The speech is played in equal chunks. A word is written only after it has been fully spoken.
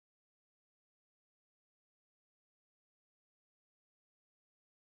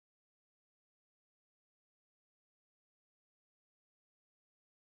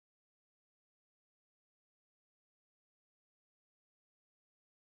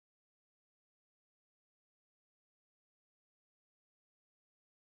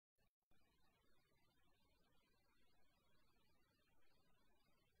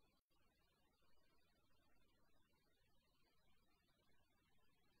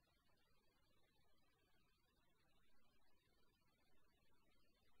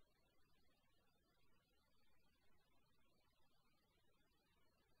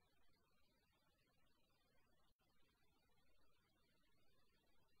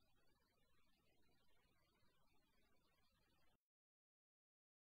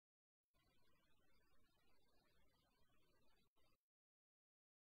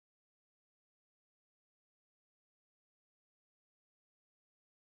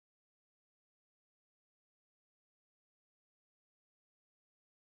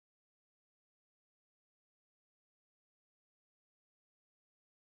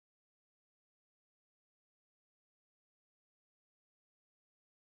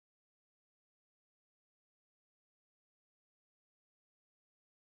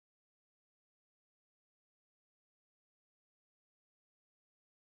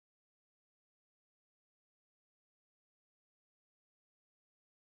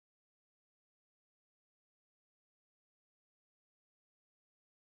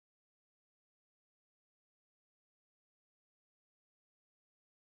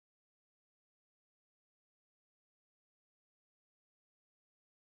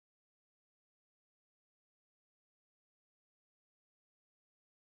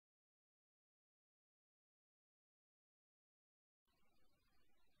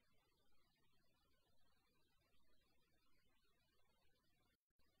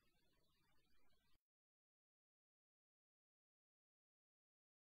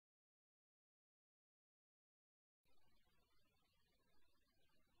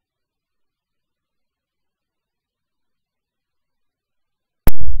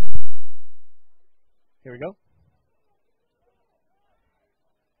Here we go.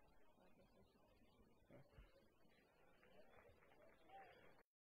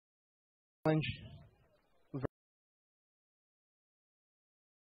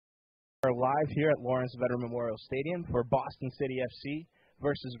 We're live here at Lawrence Veteran Memorial Stadium for Boston City FC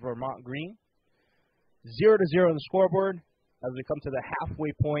versus Vermont Green. 0-0 on the scoreboard as we come to the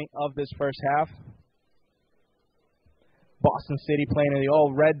halfway point of this first half. Boston City playing in the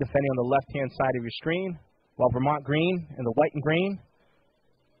all-red, defending on the left-hand side of your screen, while Vermont Green in the white and green,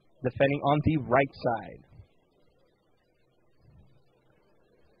 defending on the right side.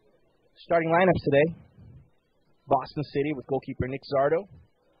 Starting lineups today, Boston City with goalkeeper Nick Zardo,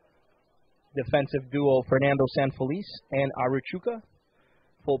 defensive duo Fernando Sanfeliz and Aruchuca,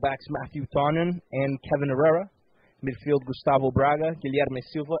 fullbacks Matthew Tonin and Kevin Herrera, midfield Gustavo Braga, Guilherme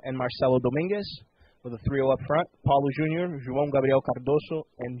Silva, and Marcelo Dominguez, with a trio up front, Paulo Jr., João Gabriel Cardoso,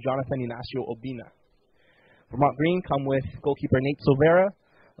 and Jonathan Inacio Obina. Vermont Green come with goalkeeper Nate Silvera,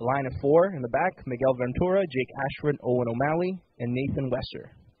 a line of four in the back, Miguel Ventura, Jake Ashford, Owen O'Malley, and Nathan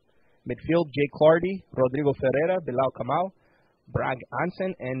Wesser. Midfield, Jake Clardy, Rodrigo Ferreira, Bilal Kamal, Brag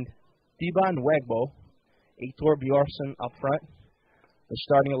Ansen, and Tiba Nwegbo, Heitor Bjorson up front. The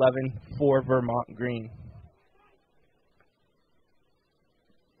starting 11 for Vermont Green.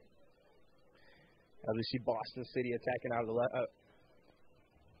 As we see Boston City attacking out of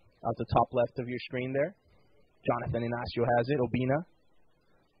the top left of your screen there. Jonathan Inacio has it. Obina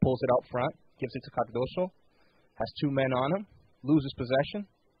pulls it out front, gives it to Cardoso. Has two men on him, loses possession.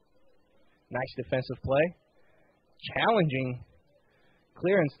 Nice defensive play. Challenging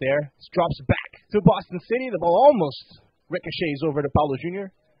clearance there. Drops back to Boston City. The ball almost ricochets over to Paulo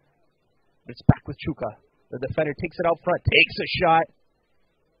Jr. But it's back with Chuka. The defender takes it out front, takes a shot.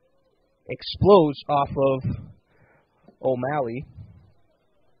 Explodes off of O'Malley.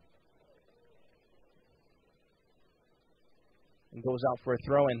 And goes out for a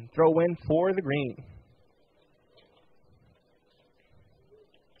throw-in. Throw-in for the Green.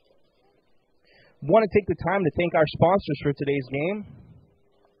 Want to take the time to thank our sponsors for today's game.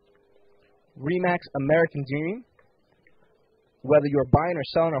 Remax American Dream. Whether you're buying or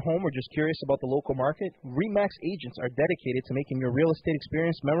selling a home or just curious about the local market, Remax agents are dedicated to making your real estate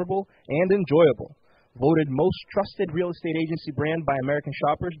experience memorable and enjoyable. Voted most trusted real estate agency brand by American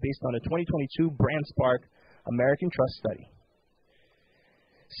shoppers based on a 2022 BrandSpark American Trust study.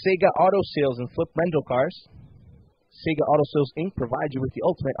 Sega Auto Sales and Flip Rental Cars. Sega Auto Sales Inc. provides you with the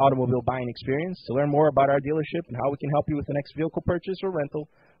ultimate automobile buying experience. To learn more about our dealership and how we can help you with the next vehicle purchase or rental,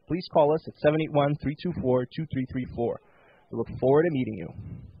 please call us at 781-324-2334. We look forward to meeting you.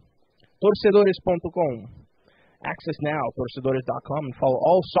 Torcedores.com. Access now, torcedores.com, and follow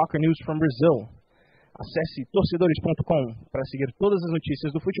all soccer news from Brazil. Acesse torcedores.com para seguir todas as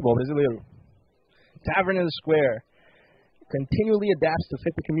notícias do futebol brasileiro. Tavern in the Square continually adapts to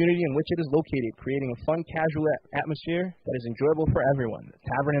fit the community in which it is located, creating a fun, casual atmosphere that is enjoyable for everyone. The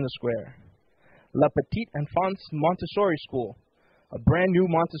Tavern in the Square. La Petite Enfance Montessori School, a brand new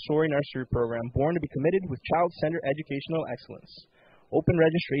Montessori nursery program born to be committed with child-centered educational excellence. Open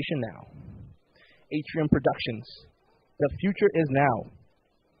registration now. Atrium Productions. The future is now.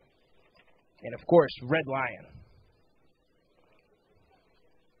 And of course, Red Lion.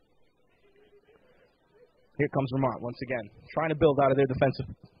 Here comes Vermont once again, trying to build out of their defensive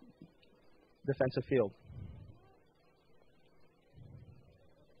field.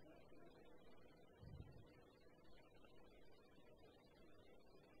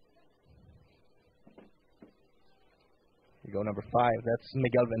 Here we go, number 5. That's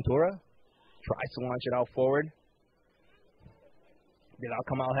Miguel Ventura. Tries to launch it out forward. Bilal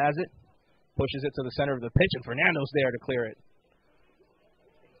Kamal has it. Pushes it to the center of the pitch, and Fernando's there to clear it.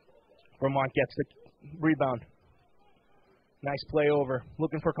 Vermont gets the rebound. Nice play over.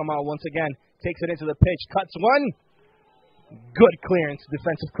 Looking for Kamal once again. Takes it into the pitch. Cuts one. Good clearance.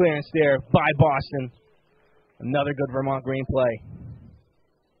 Defensive clearance there by Boston. Another good Vermont Green play.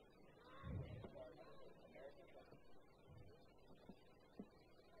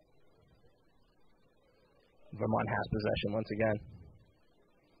 Vermont has possession once again.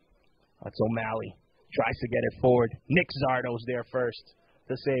 That's O'Malley. Tries to get it forward. Nick Zardo's there first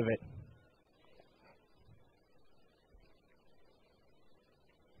to save it.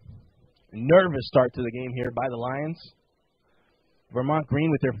 Nervous start to the game here by the Lions. Vermont Green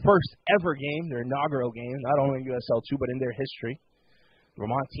with their first ever game, their inaugural game, not only in USL 2 but in their history.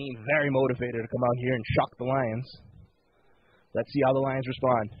 Vermont team very motivated to come out here and shock the Lions. Let's see how the Lions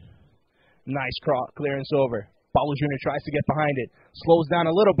respond. Nice clearance over. Paulo Jr. tries to get behind it. Slows down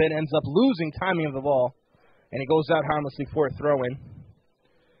a little bit, ends up losing timing of the ball. And it goes out harmlessly for a throw-in.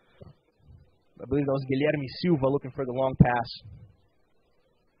 I believe that was Guilherme Silva looking for the long pass.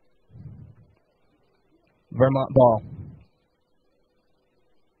 Vermont ball.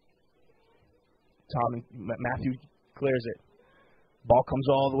 Matthew clears it. Ball comes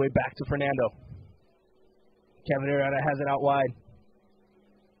all the way back to Fernando. Kevin Herrera has it out wide.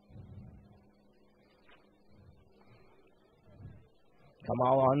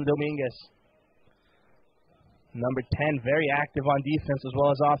 Kamal on Dominguez. Number 10, very active on defense as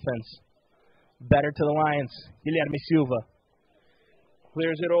well as offense. Better to the Lions. Guilherme Silva.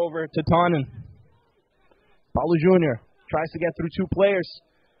 Clears it over to Tonin. Paulo Jr. tries to get through two players.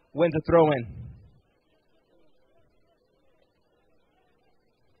 Wins a throw-in.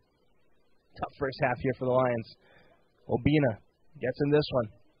 Tough first half here for the Lions. Obina gets in this one.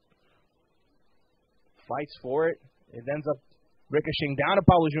 Fights for it. It ends up ricocheting down to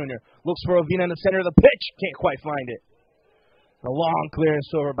Paulo Jr. Looks for Obina in the center of the pitch. Can't quite find it. A long clearance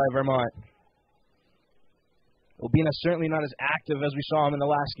over by Vermont. Obina certainly not as active as we saw him in the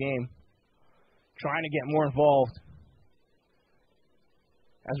last game. Trying to get more involved.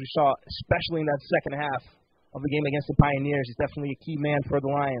 As we saw, especially in that second half of the game against the Pioneers. He's definitely a key man for the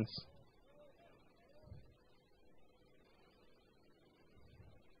Lions.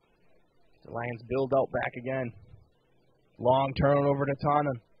 The Lions build out back again. Long turnover to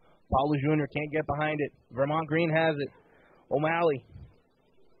Tonin. Paulo Jr. can't get behind it. Vermont Green has it. O'Malley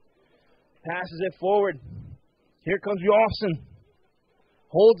passes it forward. Here comes Jolfson.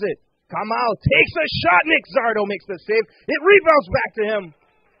 Holds it. Kamal takes a shot. Nick Zardo makes the save. It rebounds back to him.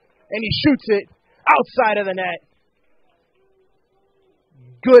 And he shoots it outside of the net.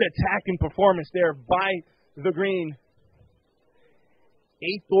 Good attacking performance there by the Green.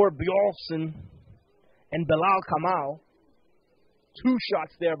 Aitor Bjolfson and Bilal Kamal. Two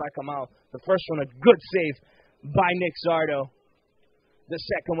shots there by Kamal. The first one a good save by Nick Zardo. The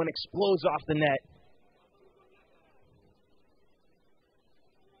second one explodes off the net.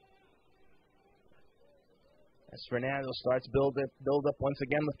 As Fernando starts build up once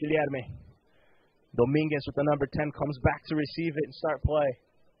again with Guilherme. Dominguez with the number 10 comes back to receive it and start play.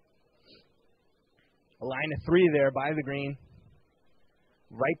 A line of three there by the Green.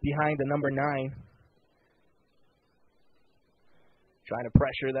 Right behind the number 9. Trying to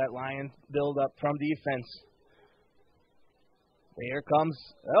pressure that Lions build up from defense. Here comes,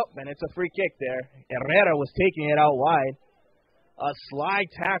 and it's a free kick there. Herrera was taking it out wide. A slide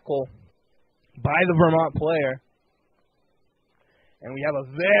tackle by the Vermont player. And we have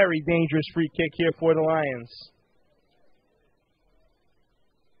a very dangerous free kick here for the Lions.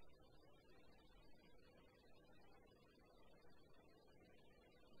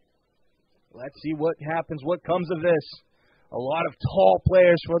 Let's see what happens, what comes of this. A lot of tall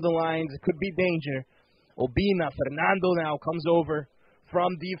players for the Lions. It could be danger. Obina, Fernando now comes over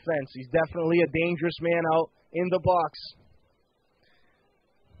from defense. He's definitely a dangerous man out in the box.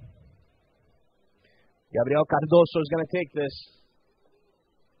 Gabriel Cardoso is going to take this.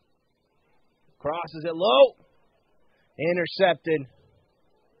 Crosses it low. Intercepted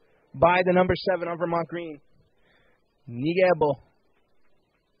by the number 7 on Vermont Green. Nigebo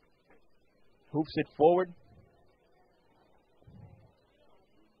hoofs it forward.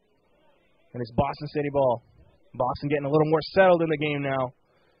 And it's Boston City ball. Boston getting a little more settled in the game now.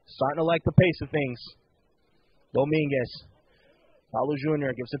 Starting to like the pace of things. Dominguez. Paulo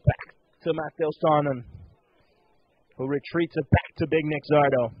Jr. gives it back to Mateus Tonin, who retreats it back to Big Nick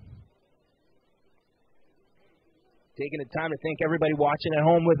Zardo. Taking the time to thank everybody watching at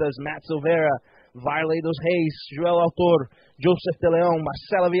home with us. Matt Silveira, Varley dos Reis, Joel Autor, Joseph De Leon,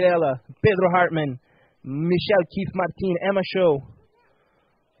 Marcela Virela, Pedro Hartman, Michelle Keith Martin, Emma Show,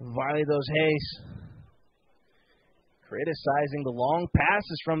 Varley dos Reis. Criticizing the long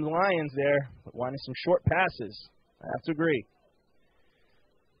passes from the Lions there, but wanting some short passes. I have to agree.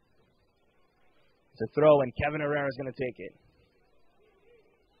 It's a throw, and Kevin Herrera is going to take it.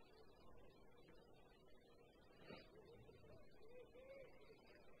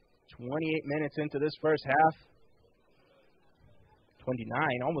 "28 minutes into this first half.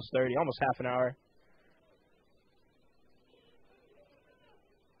 29, almost 30, almost half an hour.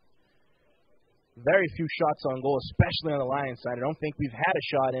 Very few shots on goal, especially on the Lions side. I don't think we've had a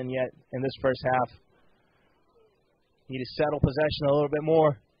shot in yet in this first half. Need to settle possession a little bit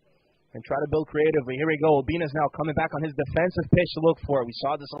more and try to build creatively. Here we go. Obina's now coming back on his defensive pitch to look for it. We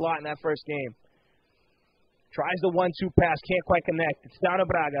saw this a lot in that first game. Tries the 1-2 pass. Can't quite connect. It's down to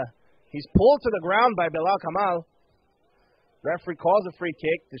Braga. He's pulled to the ground by Bilal Kamal. Referee calls a free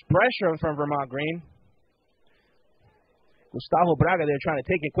kick. There's pressure from Vermont Green. Gustavo Braga there trying to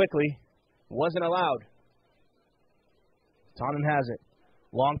take it quickly. Wasn't allowed. Tonin has it.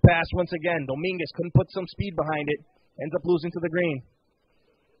 Long pass once again. Dominguez couldn't put some speed behind it. Ends up losing to the green.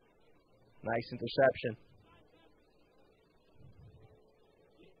 Nice interception.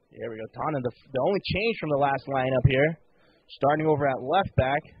 There we go. Tannen, the only change from the last lineup here. Starting over at left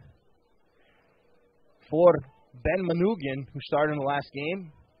back for Ben Manugian, who started in the last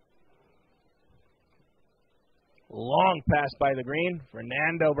game. Long pass by the green.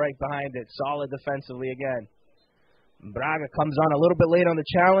 Fernando right behind it. Solid defensively again. Braga comes on a little bit late on the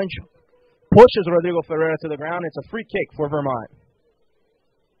challenge. Pushes Rodrigo Ferreira to the ground. It's a free kick for Vermont.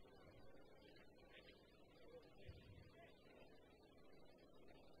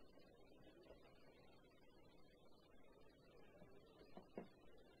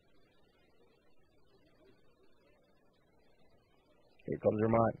 Here comes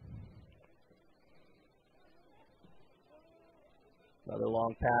Vermont. Another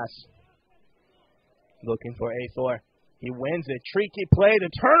long pass. Looking for Athor. He wins it. Tricky play.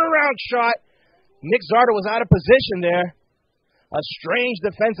 The turnaround shot. Nick Zardo was out of position there. A strange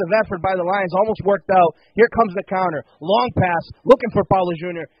defensive effort by the Lions. Almost worked out. Here comes the counter. Long pass. Looking for Paulo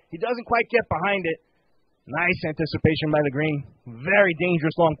Jr. He doesn't quite get behind it. Nice anticipation by the green. Very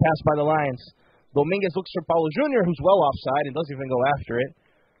dangerous long pass by the Lions. Dominguez looks for Paulo Jr., who's well offside and doesn't even go after it.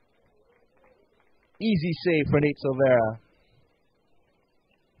 Easy save for Nate Silvera.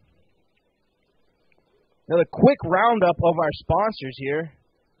 Another quick roundup of our sponsors here.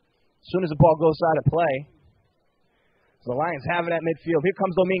 As soon as the ball goes out of play. So the Lions have it at midfield. Here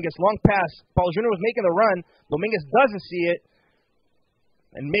comes Dominguez. Long pass. Paulo Jr. was making the run. Dominguez doesn't see it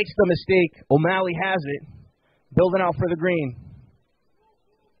and makes the mistake. O'Malley has it. Building out for the green.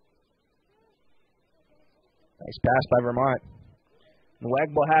 Nice pass by Vermont.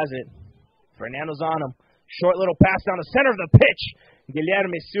 Nwegbo has it. Fernando's on him. Short little pass down the center of the pitch.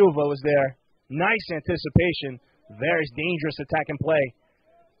 Guilherme Silva was there. Nice anticipation. Very dangerous attack and play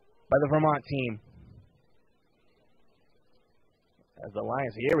by the Vermont team. As the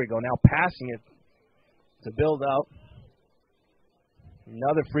Lions, here we go, now passing it to build out.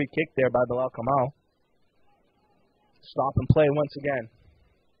 Another free kick there by Bilal Kamal. Stop and play once again.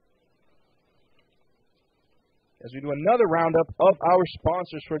 As we do another roundup of our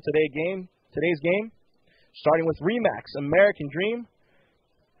sponsors for today's game, starting with Remax, American Dream,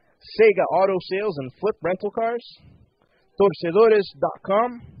 Sega Auto Sales and Flip Rental Cars,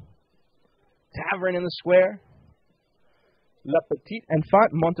 Torcedores.com, Tavern in the Square, La Petite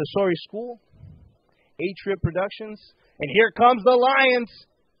Enfant Montessori School, Atria Productions, and here comes the Lions.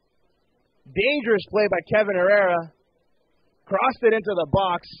 Dangerous play by Kevin Herrera. Crossed it into the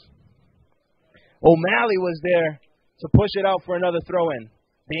box. O'Malley was there to push it out for another throw-in.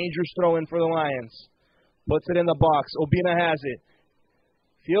 Dangerous throw-in for the Lions. Puts it in the box. Obina has it.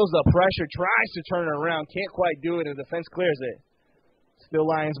 Feels the pressure. Tries to turn it around. Can't quite do it. And the defense clears it. Still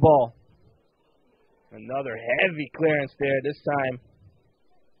Lions ball. Another heavy clearance there. This time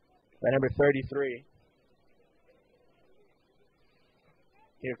by number 33.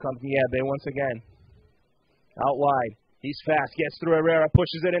 Here comes Niebe once again. Out wide. He's fast. Gets through Herrera.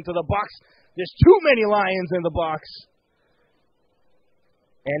 Pushes it into the box. There's too many Lions in the box.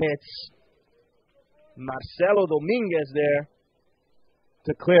 And it's Marcelo Dominguez there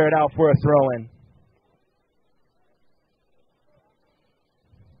to clear it out for a throw-in.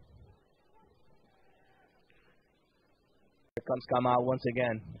 Here comes Kamal once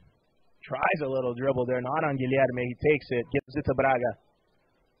again. Tries a little dribble there. Not on Guilherme. He takes it. Gives it to Braga.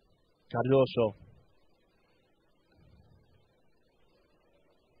 Cardoso.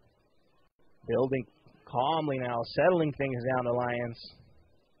 Building calmly now, settling things down the Lions.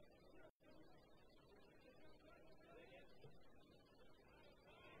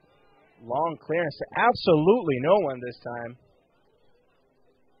 Long clearance to absolutely no one this time.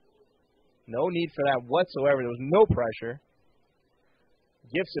 No need for that whatsoever. There was no pressure.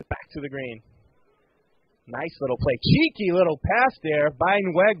 Gifts it back to the green. Nice little play. Cheeky little pass there by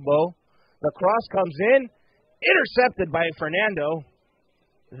Nwegbo. The cross comes in. Intercepted by Fernando.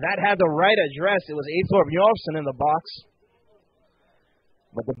 That had the right address. It was Athor Bjornsson in the box.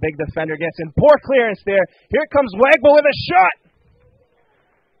 But the big defender gets in. Poor clearance there. Here comes Nwegbo with a shot.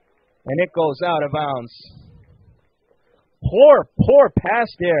 And it goes out of bounds. Poor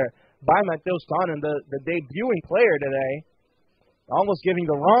pass there by Mateus Tannen, the debuting player today. Almost giving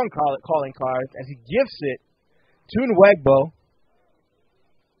the wrong calling card as he gives it to Nwegbo,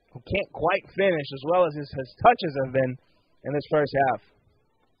 who can't quite finish as well as his touches have been in this first half.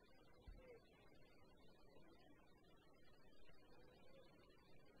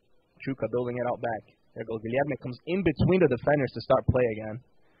 Chuka building it out back. There goes Guilherme. Comes in between the defenders to start play again.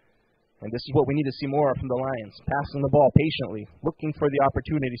 And this is what we need to see more of from the Lions. Passing the ball patiently, looking for the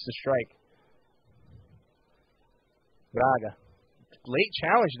opportunities to strike. Braga. Late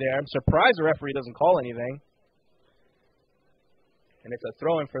challenge there. I'm surprised the referee doesn't call anything. And it's a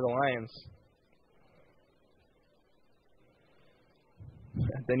throw-in for the Lions.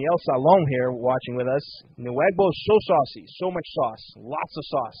 Danielle Salom here watching with us. Nuegbo is so saucy. So much sauce. Lots of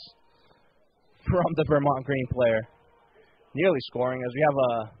sauce from the Vermont Green player. Nearly scoring as we have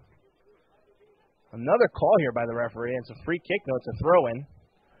another call here by the referee. It's a free kick, though. It's a throw-in.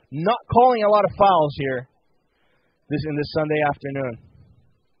 Not calling a lot of fouls here in this Sunday afternoon.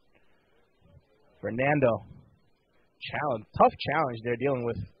 Fernando. Tough challenge there dealing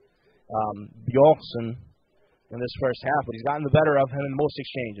with Bjornsson in this first half, but he's gotten the better of him in most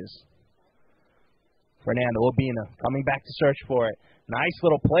exchanges. Fernando Obina coming back to search for it. Nice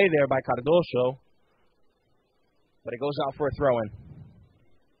little play there by Cardoso, but it goes out for a throw-in.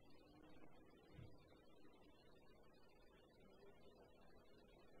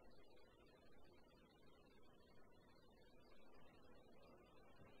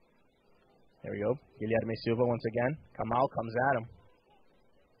 There we go. Guilherme Silva once again. Kamal comes at him.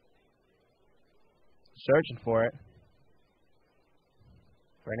 Searching for it.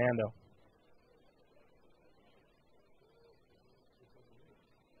 Fernando.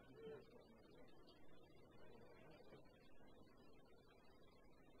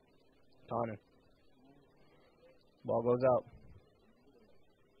 Tannen. Ball goes out.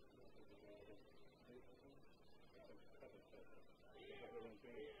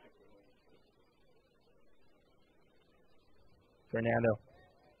 Fernando.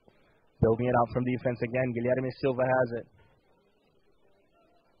 Building it out from defense again. Guilherme Silva has it.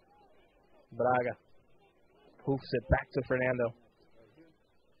 Braga. Hoofs it back to Fernando.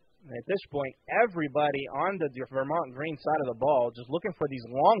 And at this point, everybody on the Vermont Green side of the ball just looking for these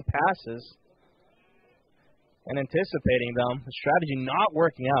long passes and anticipating them. The strategy not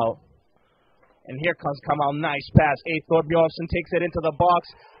working out. And here comes Kamal. Nice pass. Eyþór Bjornsson takes it into the box.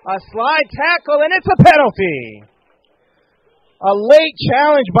 A slide tackle, and it's a penalty. A late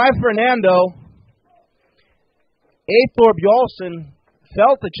challenge by Fernando. Eyþór Bjornsson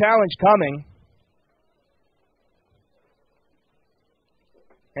felt the challenge coming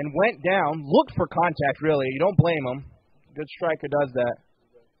and went down, looked for contact, really. You don't blame him. Good striker does that.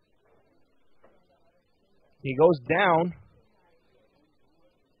 He goes down,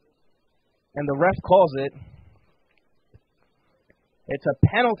 and the ref calls it. It's a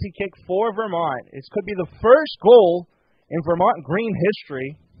penalty kick for Vermont. It could be the first goal in Vermont Green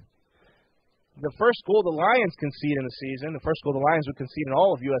history. The first goal the Lions concede in the season. The first goal the Lions would concede in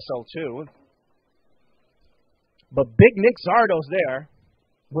all of USL too. But big Nick Zardo's there.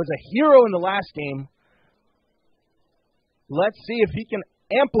 Was a hero in the last game. Let's see if he can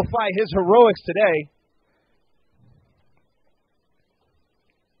amplify his heroics today.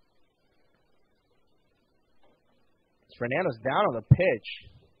 Fernando's down on the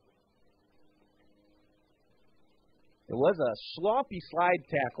pitch. It was a sloppy slide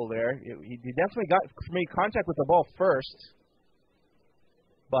tackle there. He definitely made contact with the ball first.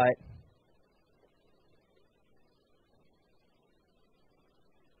 But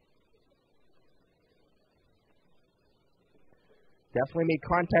definitely made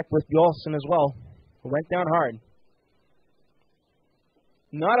contact with Bjornsson as well. Went down hard.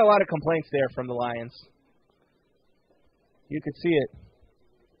 Not a lot of complaints there from the Lions. You could see it.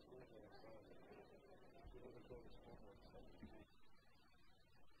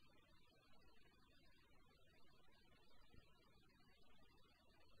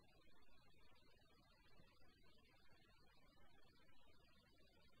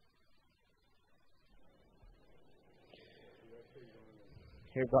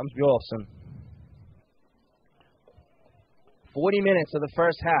 Here comes Bjornsson. 40 minutes of the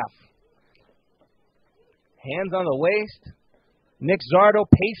first half. Hands on the waist. Nick Zardo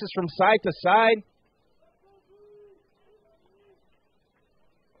paces from side to side.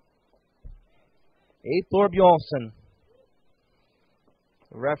 Eyþór Bjornsson.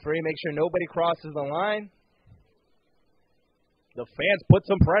 The referee makes sure nobody crosses the line. The fans put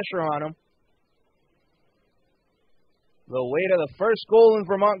some pressure on him. The weight of the first goal in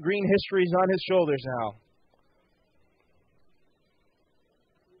Vermont Green history is on his shoulders now.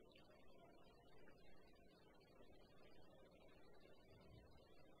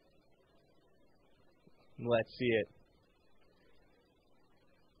 Let's see it.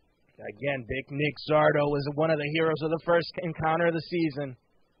 Again, big Nick Zardo was one of the heroes of the first encounter of the season.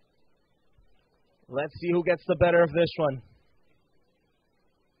 Let's see who gets the better of this one.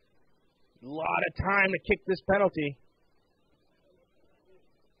 A lot of time to kick this penalty.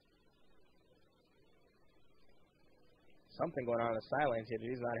 Something going on in the sidelines here that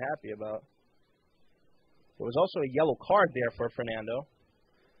he's not happy about. There was also a yellow card there for Fernando.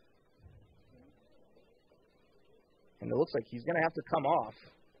 And it looks like he's going to have to come off.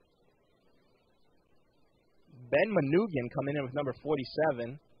 Ben Manugian coming in with number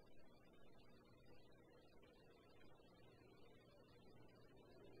 47.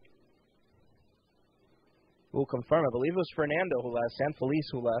 We'll confirm. I believe it was Fernando who left,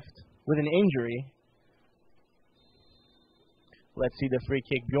 Sanfelice who left with an injury. Let's see the free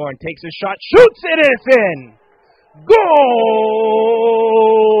kick. Bjorn takes a shot, shoots it, it's in! Goal!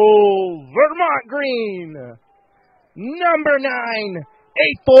 Vermont Green! Number 9,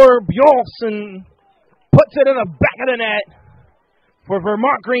 Eyþór Bjornsson puts it in the back of the net for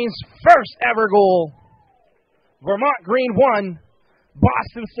Vermont Green's first ever goal. Vermont Green 1,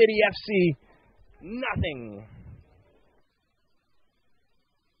 Boston City FC nothing.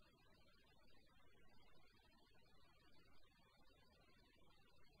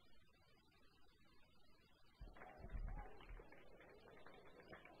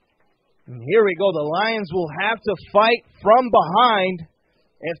 And here we go. The Lions will have to fight from behind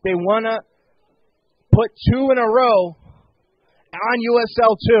if they want to put 2 in a row on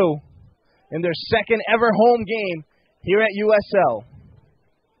USL 2 in their second ever home game here at USL.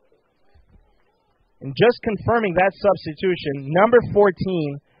 And just confirming that substitution, number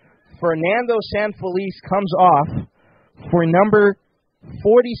 14, Fernando Sanfelice comes off for number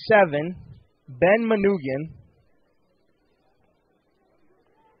 47, Ben Manugian,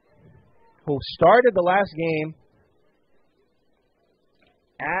 who started the last game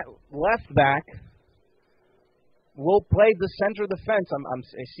at left back, will play the central defense.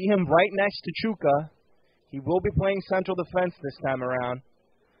 I see him right next to Chuka. He will be playing central defense this time around.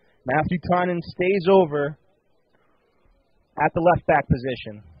 Matthew Tonnen stays over at the left back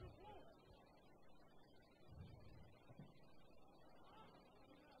position.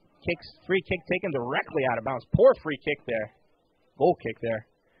 Free kick taken directly out of bounds. Poor free kick there. Goal kick there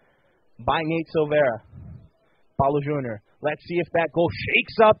by Nate Silveira. Paulo Jr. Let's see if that goal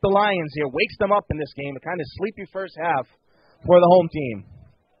shakes up the Lions here, wakes them up in this game. A kind of sleepy first half for the home team.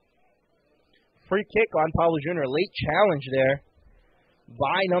 Free kick on Paulo Jr. Late challenge there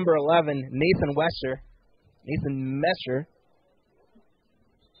by number 11, Nathan Messer.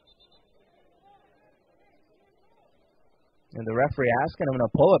 And the referee asking him to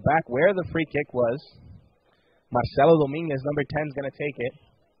pull it back where the free kick was. Marcelo Dominguez, number 10, is going to take it.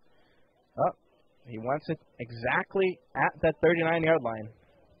 Oh, he wants it exactly at that 39-yard line.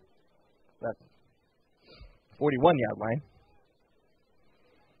 That 41-yard line.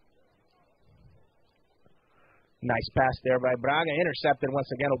 Nice pass there by Braga. Intercepted once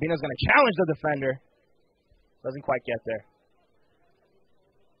again. Obina's going to challenge the defender. Doesn't quite get there.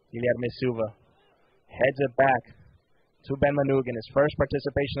 Guilherme Silva heads it back to Ben Manugian. His first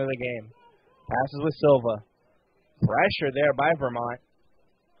participation of the game. Passes with Silva. Pressure there by Vermont.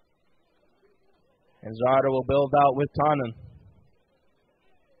 And Zardo will build out with Tonnen.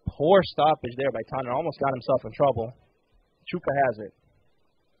 Poor stoppage there by Tonnen. Almost got himself in trouble. Chuka has it.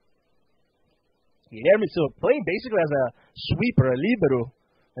 Guilherme Silva playing basically as a sweeper, a libero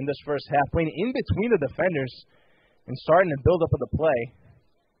in this first half, playing in between the defenders and starting to build up of the play.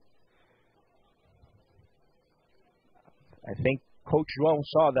 I think Coach João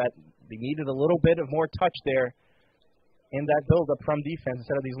saw that they needed a little bit of more touch there in that build-up from defense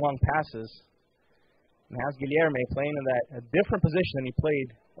instead of these long passes. And has Guilherme playing in that a different position than he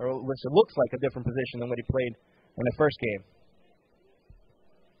played, or which it looks like a different position than what he played in the first game.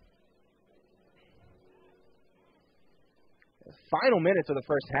 Final minutes of the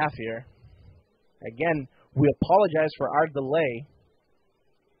first half here. Again, we apologize for our delay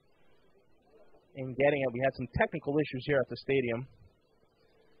in getting it. We had some technical issues here at the stadium.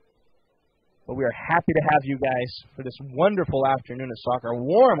 But we are happy to have you guys for this wonderful afternoon of soccer. A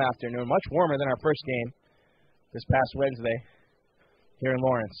warm afternoon, much warmer than our first game this past Wednesday here in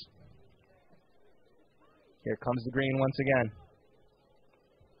Lawrence. Here comes the green once again.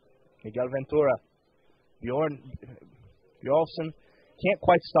 Miguel Ventura. Bjornsson can't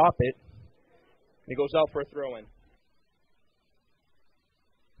quite stop it. He goes out for a throw-in.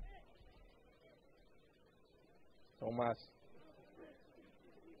 Tomas.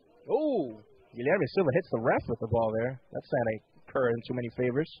 Oh, Guilherme Silva hits the ref with the ball there. That's not a occur in too many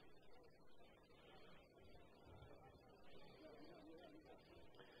favors.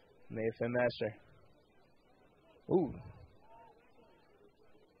 Nathan Messer. Ooh.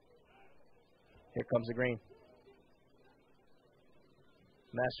 Here comes the green.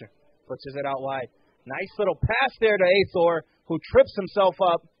 Messer pushes it out wide. Nice little pass there to Eyþór, who trips himself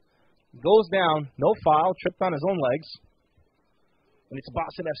up, goes down, no foul, tripped on his own legs. And it's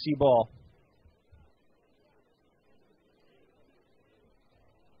Boston FC ball.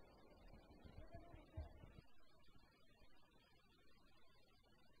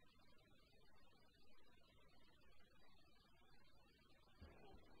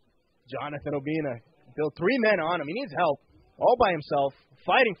 Jonathan Obina built 3 men on him. He needs help. All by himself,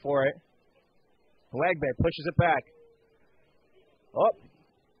 fighting for it. Wagbe pushes it back. Oh,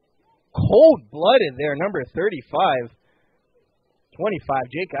 cold-blooded there, number 35. 25,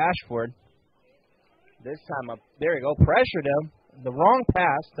 Jake Ashford. This time up, there you go, pressured him. The wrong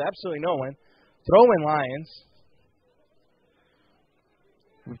pass to absolutely no one. Throw in Lions.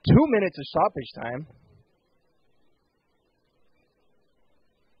 2 minutes of stoppage time.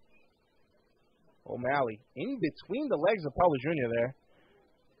 O'Malley in between the legs of Paulo Jr. there.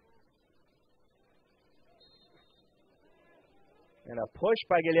 And a push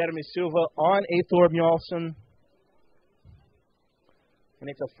by Guilherme Silva on Heitor Mjolson. And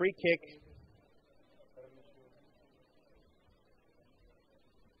it's a free kick.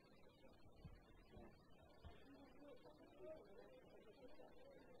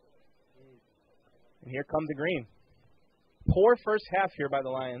 And here come the green. Poor first half here by the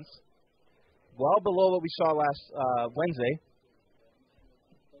Lions. Well below what we saw last Wednesday.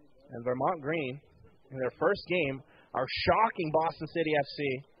 And Vermont Green, in their first game, are shocking Boston City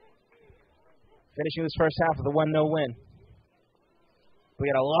FC. Finishing this first half with a 1-0 win.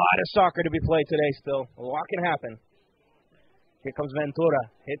 We got a lot of soccer to be played today still. A lot can happen. Here comes Ventura.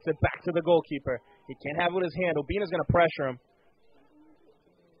 Hits it back to the goalkeeper. He can't have it with his hand. Obina's going to pressure him.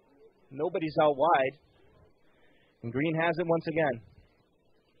 Nobody's out wide. And Green has it once again.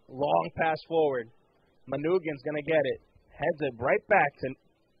 Long pass forward. Manugin's going to get it. Heads it right back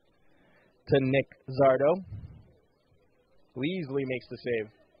to Nick Zardo. Who easily makes the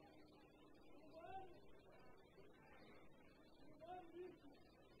save.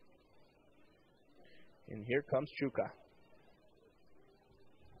 And here comes Chuka.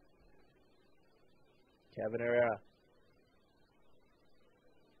 Kevin Herrera.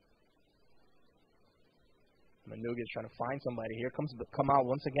 Manugin's trying to find somebody. Here comes Kamal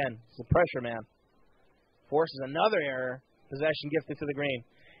once again. It's the pressure man. Forces another error. Possession gifted to the green.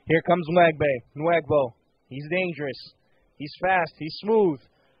 Here comes Nwegbo. He's dangerous. He's fast. He's smooth.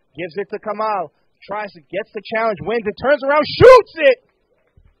 Gives it to Kamal. Gets the challenge. Wins it. Turns around. Shoots it!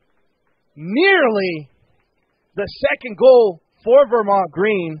 Nearly the second goal for Vermont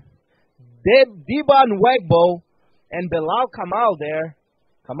Green. Diba Nwegbo and Bilal Kamal there.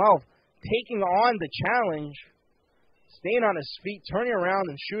 Kamal taking on the challenge. Staying on his feet. Turning around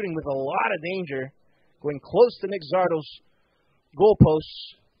and shooting with a lot of danger. Going close to Nick Zardo's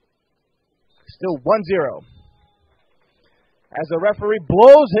goalposts. Still 1-0. As the referee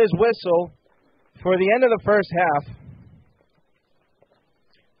blows his whistle for the end of the first half.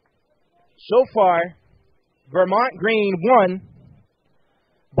 So far, Vermont Green 1,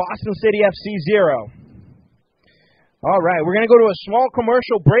 Boston City FC 0. All right, we're going to go to a small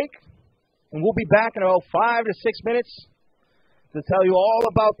commercial break, and we'll be back in about 5 to 6 minutes to tell you all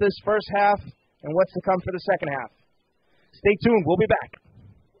about this first half and what's to come for the second half. Stay tuned. We'll be back.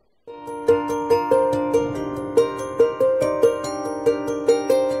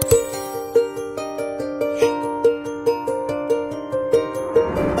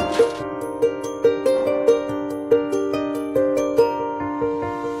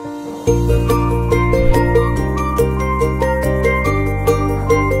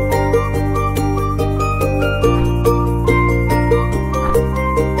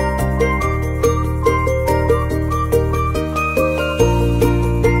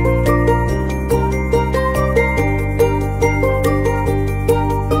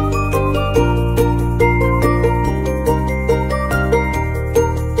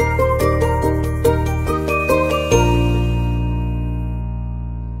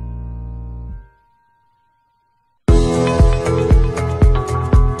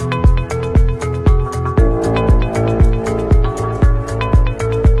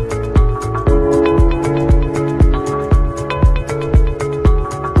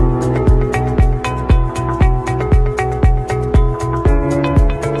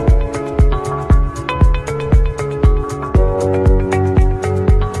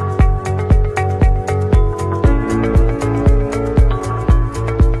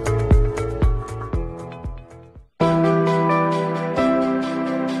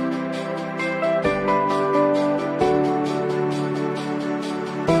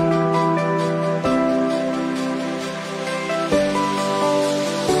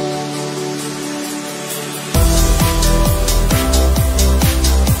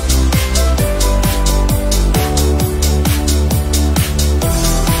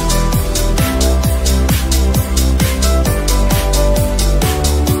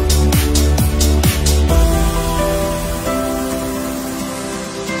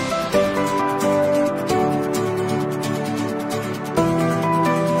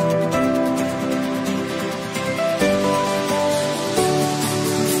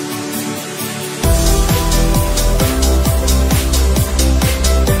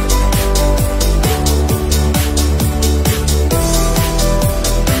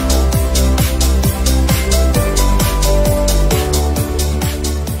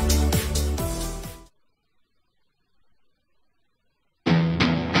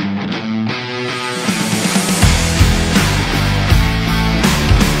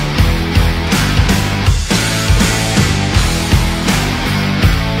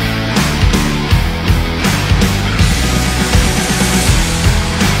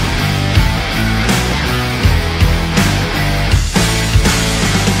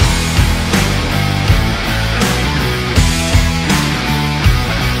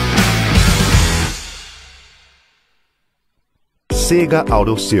 Sega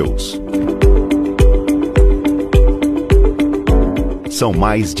Autoseus. São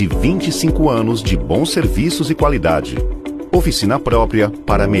mais de 25 anos de bons serviços e qualidade. Oficina própria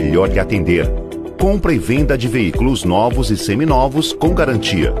para melhor lhe atender. Compra e venda de veículos novos e seminovos com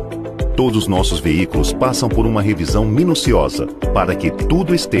garantia. Todos os nossos veículos passam por uma revisão minuciosa para que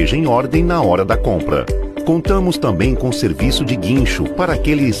tudo esteja em ordem na hora da compra. Contamos também com serviço de guincho para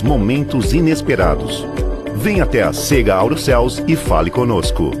aqueles momentos inesperados. Venha até a Sega Autoseus e fale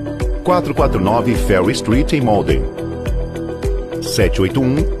conosco. 449 Ferry Street em Malden.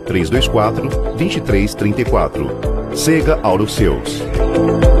 781-324-2334. Sega Autoseus.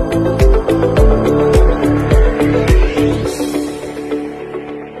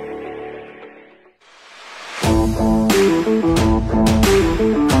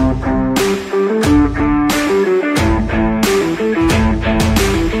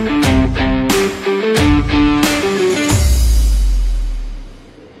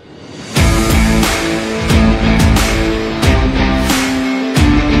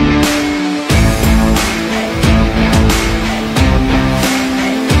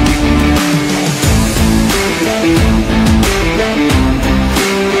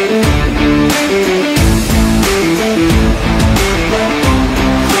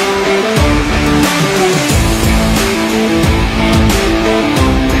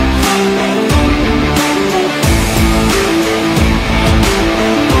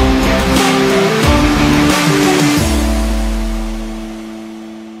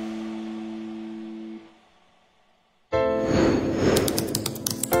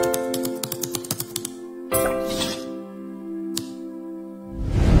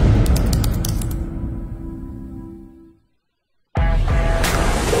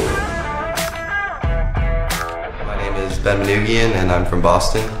 And I'm from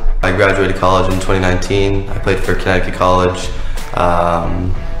Boston. I graduated college in 2019. I played for Connecticut College.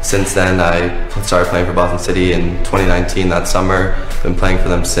 Since then, I started playing for Boston City in 2019, that summer. Been playing for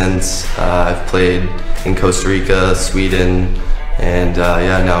them since. I've played in Costa Rica, Sweden, and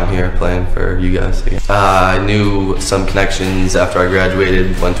yeah, now I'm here playing for you guys again. I knew some connections after I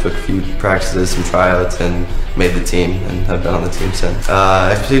graduated, went to a few practices, some tryouts, and made the team, and have been on the team since.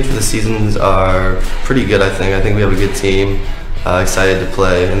 Expectations for the seasons are pretty good, I think. I think we have a good team. Excited to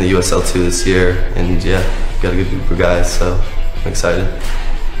play in the USL 2 this year, and yeah, got a good group of guys, so I'm excited.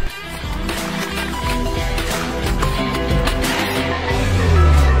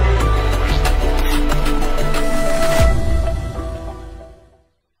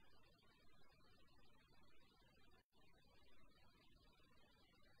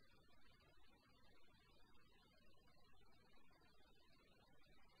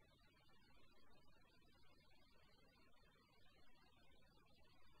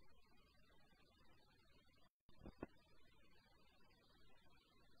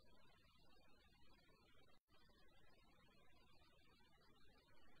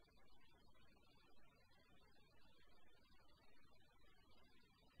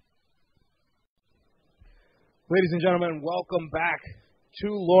 Ladies and gentlemen, welcome back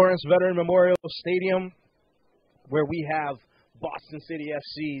to Lawrence Veteran Memorial Stadium, where we have Boston City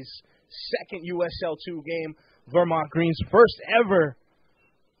FC's second USL 2 game, Vermont Green's first ever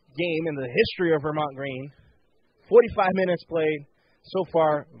game in the history of Vermont Green. 45 minutes played. So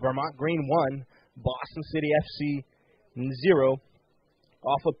far, Vermont Green 1, Boston City FC 0,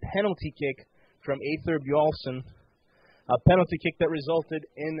 off a penalty kick from Aether Bjolsen, a penalty kick that resulted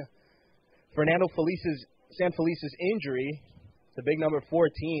in Fernando Sanfelice's injury. The big number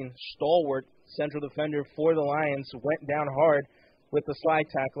 14, stalwart central defender for the Lions, went down hard with the slide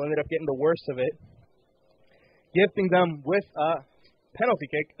tackle, ended up getting the worst of it, gifting them with a penalty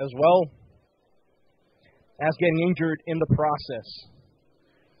kick as well as getting injured in the process.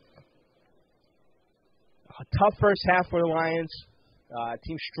 A tough first half for the Lions.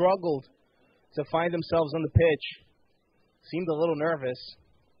 Team struggled to find themselves on the pitch. Seemed a little nervous,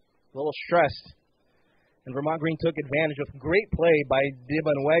 a little stressed. And Vermont Green took advantage of great play by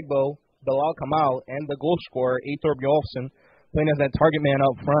Dibanwegbo, Bilal Kamal, and the goal scorer, Aether Bjolsen, playing as that target man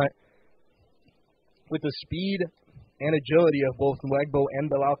up front. With the speed and agility of both Nwegbo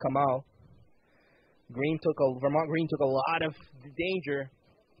and Bilal Kamal, Vermont Green took a lot of danger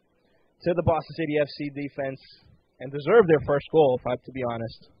to the Boston City FC defense and deserved their first goal, if I have to be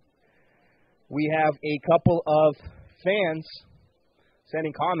honest. We have a couple of fans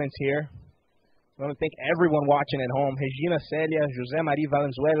sending comments here. I want to thank everyone watching at home. Regina Célia, José Maria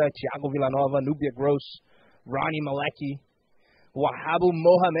Valenzuela, Thiago Villanova, Nubia Gross, Ronnie Maleki, Wahabu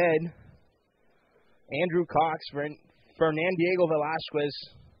Mohamed, Andrew Cox, Fernan Diego Velasquez,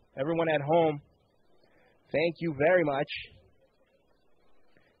 everyone at home, thank you very much.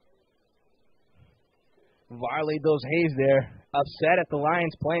 violate those Hayes there. Upset at the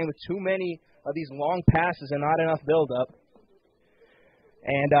Lions playing with too many of these long passes and not enough build-up.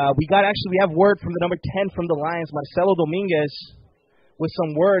 And we have word from the number 10 from the Lions, Marcelo Dominguez, with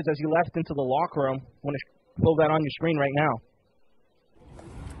some words as he left into the locker room. I want to pull that on your screen right now.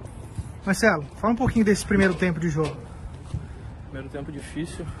 Marcelo, fala pouquinho desse primeiro tempo de jogo. Primeiro tempo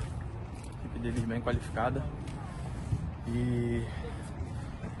difícil, a equipe deles bem qualificada. E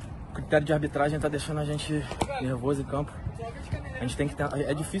o critério de arbitragem está deixando a gente nervoso em campo. A gente tem que ter,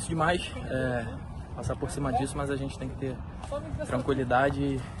 é difícil demais passar por cima disso, mas a gente tem que ter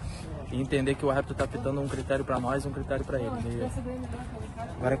tranquilidade e entender que o árbitro está apitando um critério para nós e um critério para ele. E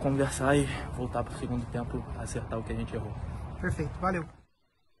agora é conversar e voltar para o segundo tempo, acertar o que a gente errou. Perfeito, valeu.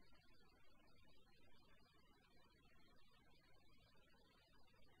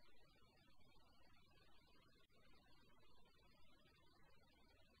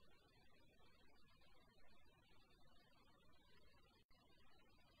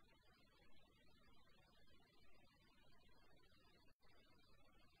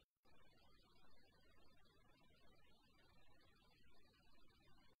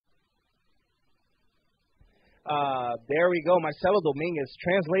 There we go. Marcelo Dominguez,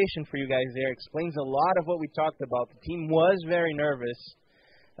 translation for you guys there, explains a lot of what we talked about. The team was very nervous.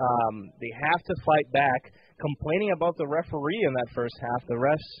 They have to fight back, complaining about the referee in that first half. The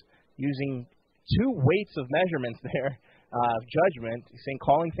refs using two weights of measurements there, judgment, saying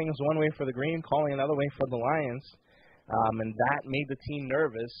calling things one way for the Green, calling another way for the Lions. And that made the team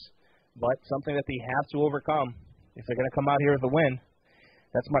nervous, but something that they have to overcome if they're going to come out here with a win.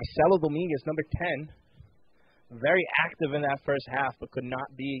 That's Marcelo Dominguez, number 10. Very active in that first half, but could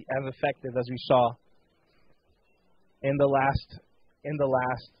not be as effective as we saw in the last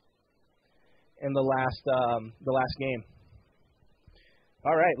game.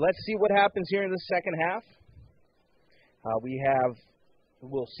 All right, let's see what happens here in the second half.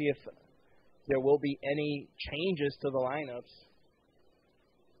 We'll see if there will be any changes to the lineups.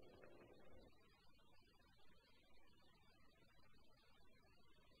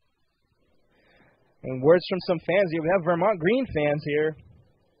 And words from some fans here. We have Vermont Green fans here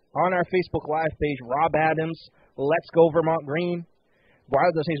on our Facebook Live page. Rob Adams, let's go Vermont Green.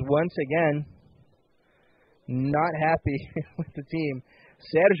 Guarda says once again, not happy with the team.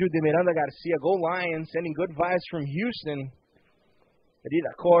 Sergio de Miranda Garcia, go Lions, sending good vibes from Houston.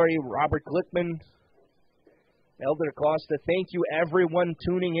 Edith Corey, Robert Glickman, Elder Costa. Thank you everyone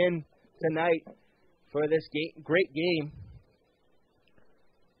tuning in tonight for this great game.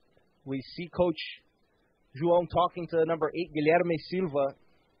 We see Coach João talking to number 8, Guilherme Silva,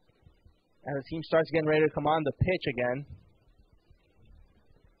 as the team starts getting ready to come on the pitch again.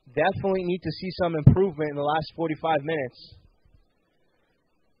 Definitely need to see some improvement in the last 45 minutes.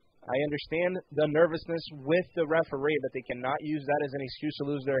 I understand the nervousness with the referee, but they cannot use that as an excuse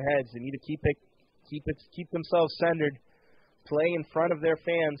to lose their heads. They need to keep themselves centered, play in front of their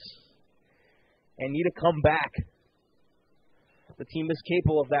fans, and need to come back. The team is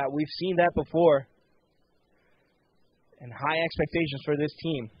capable of that. We've seen that before. And high expectations for this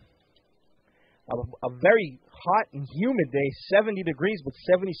team. A very hot and humid day, 70 degrees with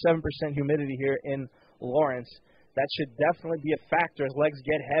 77% humidity here in Lawrence. That should definitely be a factor as legs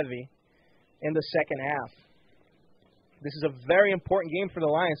get heavy in the second half. This is a very important game for the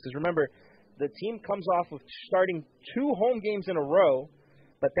Lions because remember, the team comes off of starting 2 home games in a row,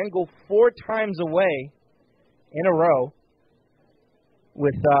 but then go 4 times away in a row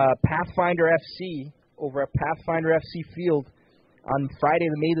with Pathfinder FC over at Pathfinder FC Field on Friday,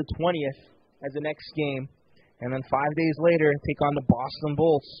 May the 20th as the next game. And then 5 days later, take on the Boston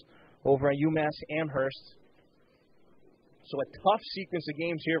Bolts over at UMass Amherst. So a tough sequence of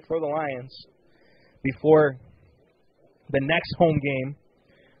games here for the Lions before the next home game,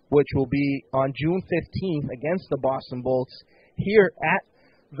 which will be on June 15th against the Boston Bolts here at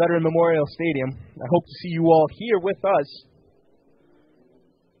Veteran Memorial Stadium. I hope to see you all here with us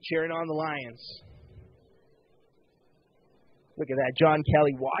cheering on the Lions. Look at that, John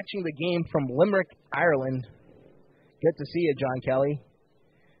Kelly watching the game from Limerick, Ireland. Good to see you, John Kelly.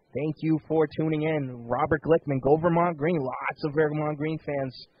 Thank you for tuning in. Robert Glickman, go Vermont Green. Lots of Vermont Green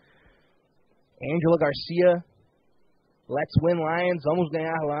fans. Angela Garcia, let's win Lions. Vamos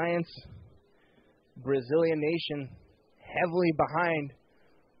ganhar Lions. Brazilian Nation heavily behind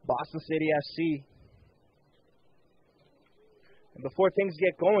Boston City FC. And before things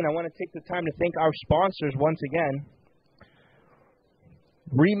get going, I want to take the time to thank our sponsors once again.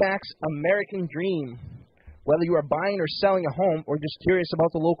 Remax American Dream. Whether you are buying or selling a home or just curious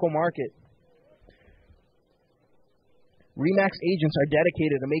about the local market, RE/MAX agents are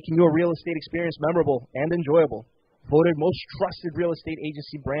dedicated to making your real estate experience memorable and enjoyable. Voted most trusted real estate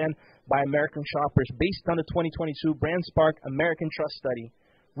agency brand by American shoppers based on the 2022 BrandSpark American Trust Study.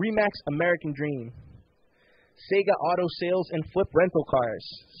 RE/MAX American Dream. Sega Auto Sales and Flip Rental Cars.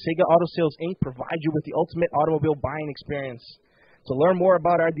 Sega Auto Sales Inc. provides you with the ultimate automobile buying experience. To learn more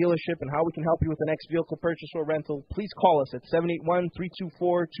about our dealership and how we can help you with the next vehicle purchase or rental, please call us at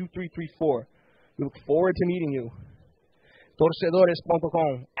 781-324-2334. We look forward to meeting you.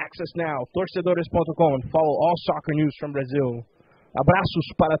 Torcedores.com. Access now. Torcedores.com. And follow all soccer news from Brazil. Abraços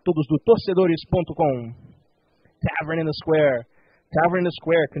para todos do Torcedores.com. Tavern in the Square. Tavern in the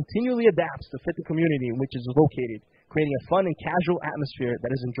Square continually adapts to fit the community in which it is located, creating a fun and casual atmosphere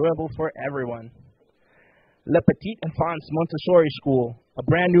that is enjoyable for everyone. Le Petit Enfants Montessori School, a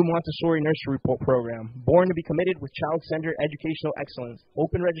brand new Montessori nursery program, born to be committed with child-centered educational excellence.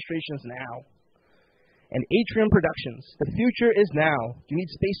 Open registrations now. And Atrium Productions. The future is now. Do you need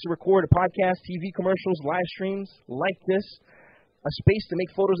space to record a podcast, TV commercials, live streams like this? A space to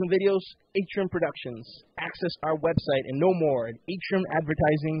make photos and videos? Atrium Productions. Access our website and know more at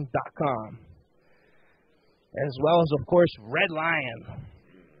atriumadvertising.com. As well as, of course, Red Lion.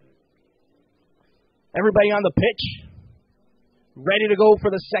 Everybody on the pitch? Ready to go for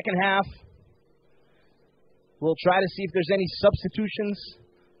the second half? We'll try to see if there's any substitutions.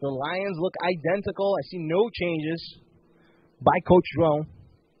 The Lions look identical. I see no changes by Coach João.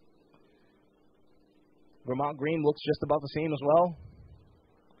 Vermont Green looks just about the same as well.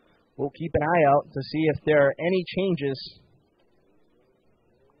 We'll keep an eye out to see if there are any changes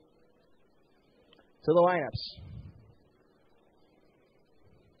to the lineups.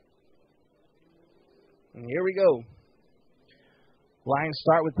 And here we go. Lions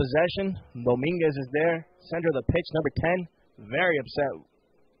start with possession. Dominguez is there. Center of the pitch, number 10. Very upset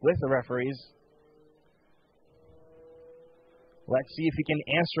with the referees. Let's see if he can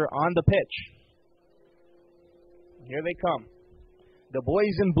answer on the pitch. Here they come. The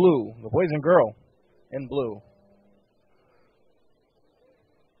boys in blue. The boys and girl in blue.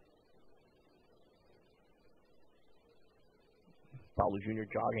 Paulo Jr.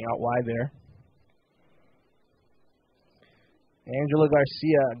 jogging out wide there. Angela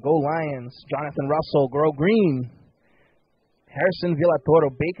Garcia, go Lions. Jonathan Russell, grow green. Harrison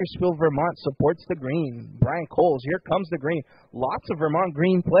Villatoro, Bakersfield, Vermont supports the green. Brian Coles, here comes the green. Lots of Vermont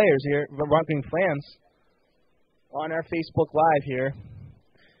Green players here, Vermont Green fans on our Facebook Live here.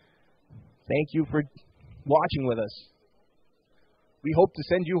 Thank you for watching with us. We hope to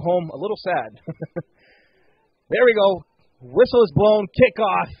send you home a little sad. There we go. Whistle is blown.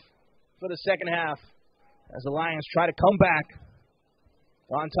 Kickoff for the second half as the Lions try to come back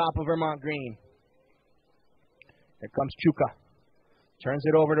on top of Vermont Green. Here comes Chuka. Turns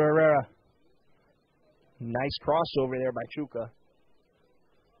it over to Herrera. Nice crossover there by Chuka.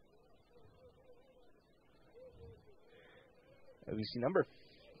 We see number.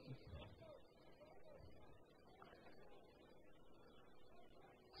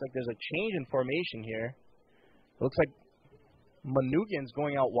 Looks like there's a change in formation here. It looks like Manugin's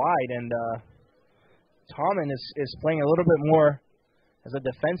going out wide, and Tommen is playing a little bit more as a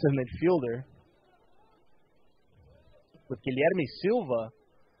defensive midfielder, with Guilherme Silva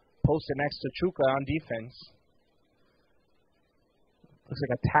posted next to Chuka on defense. Looks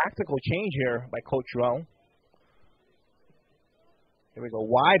like a tactical change here by Coach João. Here we go,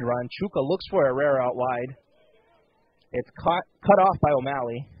 wide run. Chuka looks for Herrera out wide. It's cut off by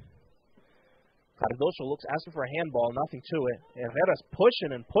O'Malley. Cardoso looks, asking for a handball, nothing to it. Herrera's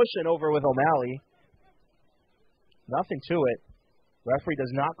pushing over with O'Malley. Nothing to it. Referee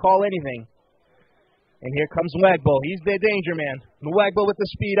does not call anything. And here comes Nwagbo. He's the danger man. Nwagbo with the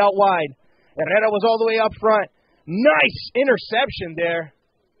speed out wide. Herrera was all the way up front. Nice interception there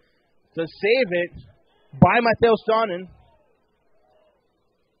to save it by Mateus Donen.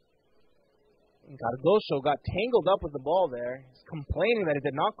 Cardoso got tangled up with the ball there. He's complaining that it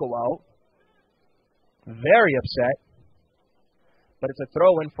did not go out. Very upset. But it's a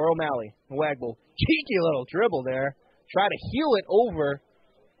throw-in for O'Malley. Nwagbo. Cheeky little dribble there. Try to heel it over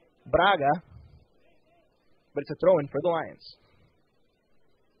Braga. But it's a throw-in for the Lions.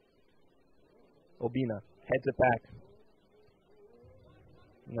 Obina heads it back.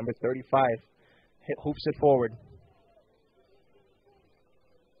 Number 35 hoops it forward.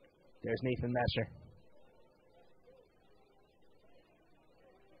 There's Nathan Messer.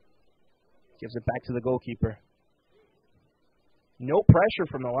 Gives it back to the goalkeeper. No pressure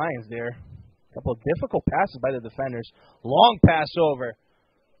from the Lions there. A couple of difficult passes by the defenders. Long pass over.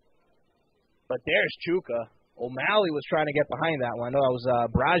 But there's Chuka. O'Malley was trying to get behind that one. No, that was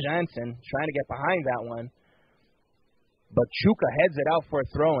Braj Anson trying to get behind that one. But Chuka heads it out for a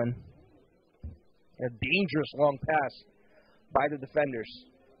throw-in. A dangerous long pass by the defenders.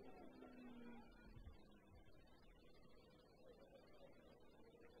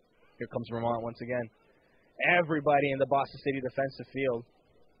 Here comes Vermont once again. Everybody in the Boston City defensive field.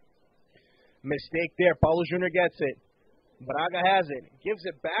 Mistake there. Paulo Jr. gets it. Braga has it. Gives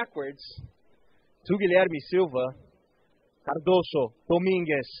it backwards to Guilherme Silva. Cardoso.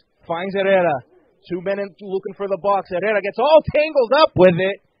 Dominguez. Finds Herrera. 2 men looking for the box. Herrera gets all tangled up with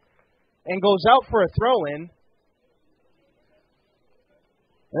it and goes out for a throw-in.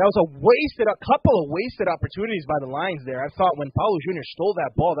 And that was a couple of wasted opportunities by the Lions there. I thought when Paulo Jr. stole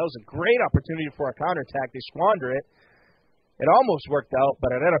that ball, that was a great opportunity for a counterattack. They squander it. It almost worked out,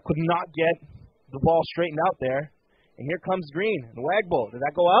 but Herrera could not get the ball straightened out there. And here comes Green. And Wagbo, did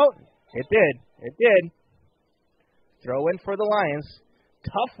that go out? It did. It did. Throw in for the Lions.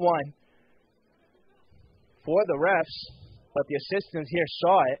 Tough one for the refs, but the assistants here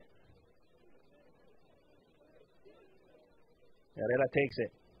saw it. Herrera takes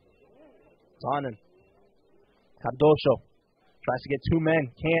it. It's on him. Cardoso tries to get 2 men.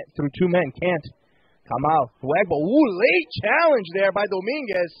 Can't. Through 2 men. Can't. Kamal. Wagbo. Ooh, late challenge there by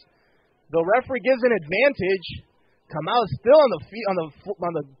Dominguez. The referee gives an advantage. Kamal is still on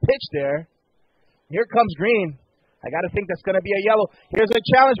the pitch there. Here comes Green. I got to think that's going to be a yellow. Here's a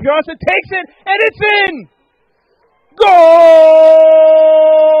challenge. Bjornsson takes it, and it's in! Goal!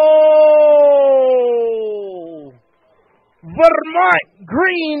 Vermont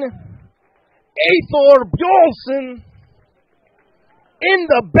Green, Eyþór Bjornsson in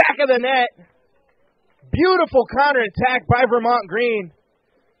the back of the net. Beautiful counterattack by Vermont Green.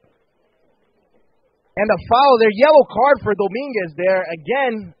 And a foul there, yellow card for Dominguez there.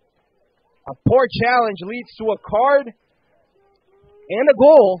 Again, a poor challenge leads to a card and a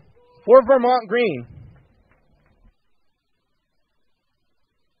goal for Vermont Green.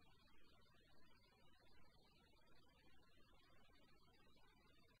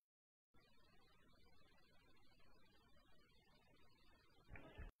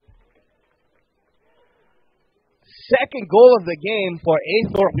 Second goal of the game for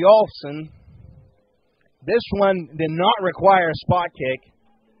Eyþór Bjornsson. This one did not require a spot kick.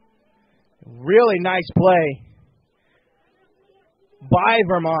 Really nice play by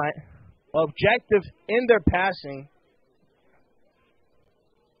Vermont. Objective in their passing.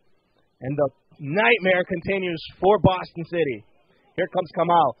 And the nightmare continues for Boston City. Here comes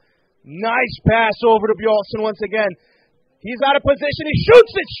Kamal. Nice pass over to Bjornsson once again. He's out of position. He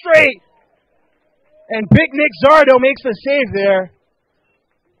shoots it straight. And Big Nick Zardo makes the save there.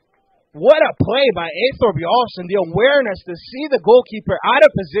 What a play by Eyþór Bjornsson. The awareness to see the goalkeeper out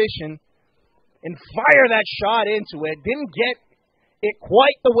of position and fire that shot into it. Didn't get it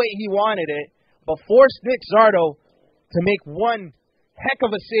quite the way he wanted it, but forced Nick Zardo to make one heck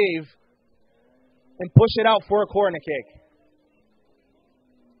of a save and push it out for a corner kick.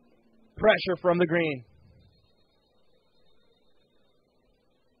 Pressure from the green.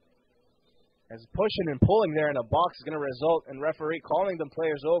 As pushing and pulling there in the box is going to result in referee calling them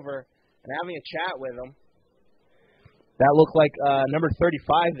players over and having a chat with them. That looked like number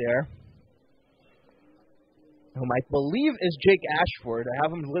 35 there, whom I believe is Jake Ashford. I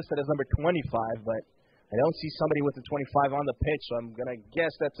have him listed as number 25, but I don't see somebody with the 25 on the pitch, so I'm going to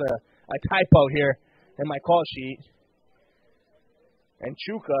guess that's a typo here in my call sheet. And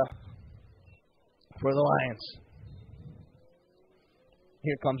Chuka for the Lions.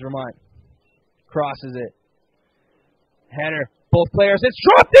 Here comes Vermont. Crosses it. Header. Both players. It's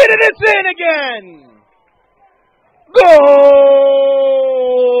dropped in and it's in again! Goal!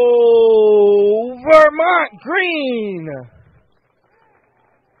 Vermont Green!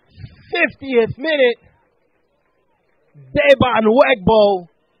 50th minute. Deban Wegbo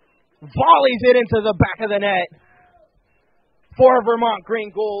volleys it into the back of the net for a Vermont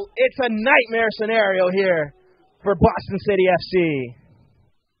Green goal. It's a nightmare scenario here for Boston City FC.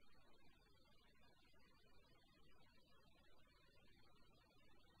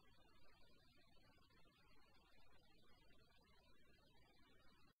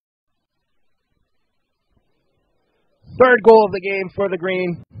 Third goal of the game for the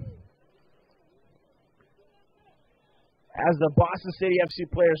Green. As the Boston City FC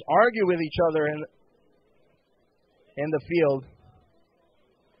players argue with each other in the field.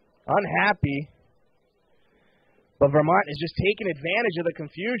 Unhappy. But Vermont is just taking advantage of the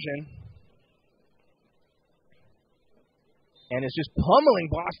confusion. And it's just pummeling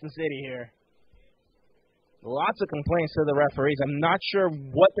Boston City here. Lots of complaints to the referees. I'm not sure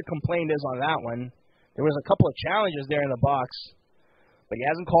what the complaint is on that one. There was a couple of challenges there in the box, but he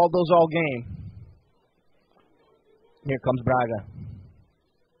hasn't called those all game. Here comes Braga.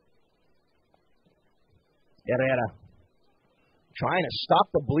 Herrera. Trying to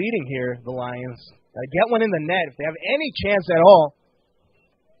stop the bleeding here, the Lions. Get one in the net if they have any chance at all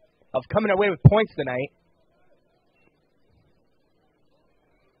of coming away with points tonight.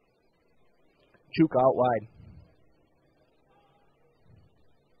 Chuka out wide.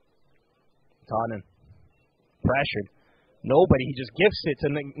 Tannen. Pressured. Nobody. He just gifts it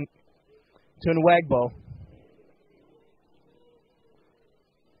to Nwegbo.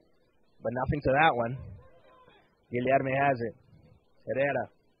 But nothing to that one. Guilherme has it. Herrera.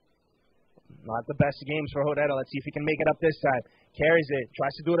 Not the best games for Herrera. Let's see if he can make it up this time. Carries it.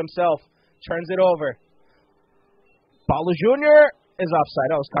 Tries to do it himself. Turns it over. Paulo Jr. is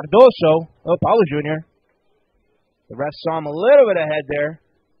offside. Oh, it's Cardoso. Oh, Paulo Jr. The ref saw him a little bit ahead there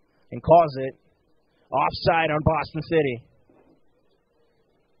and calls it offside on Boston City.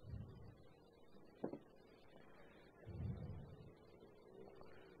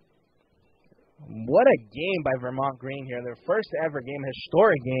 What a game by Vermont Green here. Their first ever game,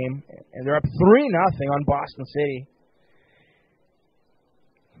 historic game, and they're up 3-0 on Boston City.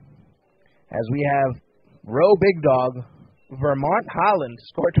 As we have Row Big Dog, Vermont Holland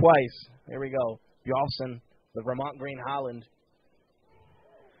scored twice. There we go. Bjolfsen, the Vermont Green Holland.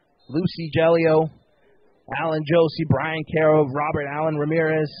 Lucy Gelio, Alan Josie, Brian Caro, Robert Allen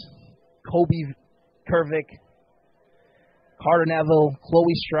Ramirez, Kobe Kervik, Carter Neville,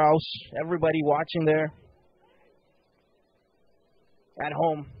 Chloe Strauss, everybody watching there at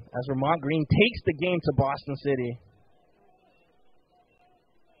home as Vermont Green takes the game to Boston City.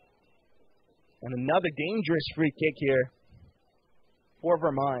 And another dangerous free kick here for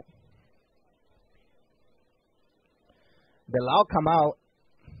Vermont. Bilal Kamal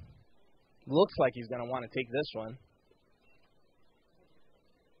looks like he's going to want to take this one.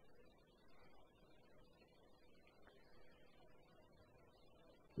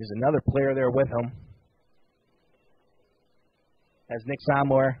 There's another player there with him. As Nick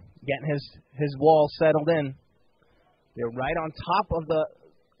Zamor getting his wall settled in. They're right on top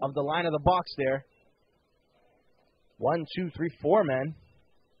of the line of the box there. 1, 2, 3, 4 men.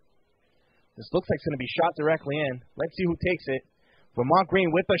 This looks like it's going to be shot directly in. Let's see who takes it. Vermont Green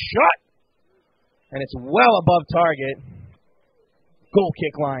with the shot. And it's well above target. Goal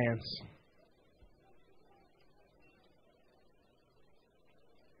kick Lions.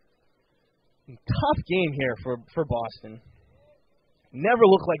 Tough game here for Boston. Never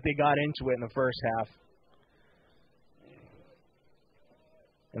looked like they got into it in the first half.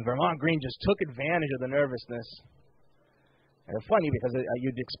 And Vermont Green just took advantage of the nervousness. And it's funny because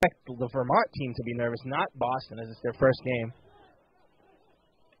you'd expect the Vermont team to be nervous, not Boston, as it's their first game.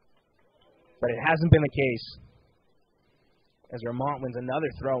 But it hasn't been the case. As Vermont wins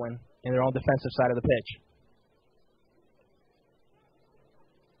another throw-in in their own defensive side of the pitch.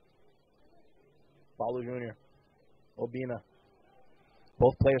 Paulo Jr., Obina.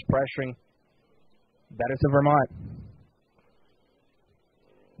 Both players pressuring. Better to Vermont.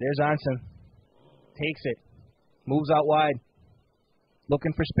 There's Anson. Takes it. Moves out wide.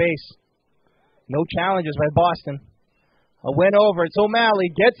 Looking for space. No challenges by Boston. A win over. It's O'Malley.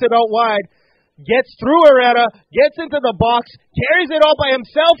 Gets it out wide. Gets through Herrera. Gets into the box. Carries it all by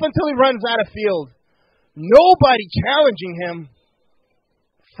himself until he runs out of field. Nobody challenging him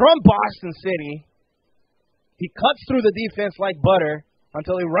from Boston City. He cuts through the defense like butter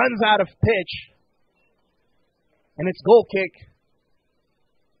until he runs out of pitch. And it's goal kick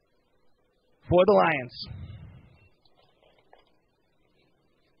for the Lions.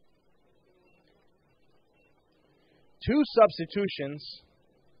 Two substitutions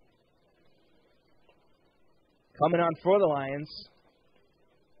coming on for the Lions.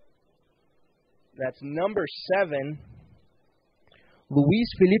 That's number 7, Luis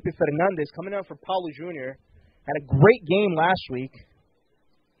Felipe Fernandez, coming on for Paulo Jr., had a great game last week.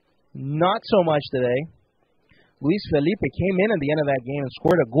 Not so much today. Luis Felipe came in at the end of that game and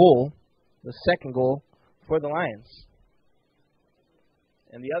scored a goal, the second goal, for the Lions.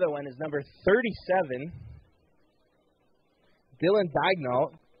 And the other one is number 37, Dylan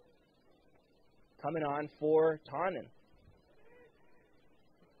Daignault, coming on for Tannen.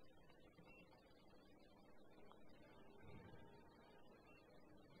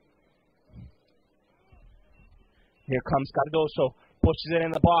 Here comes Cardoso, pushes it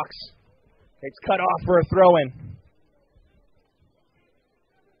in the box. It's cut off for a throw-in.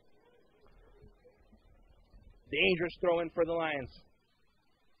 Dangerous throw-in for the Lions.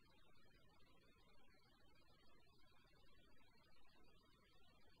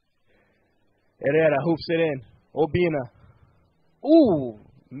 Herrera hoops it in. Obina. Ooh,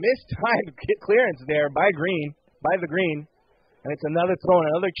 mistimed clearance there by Green. by the green. And it's another throw,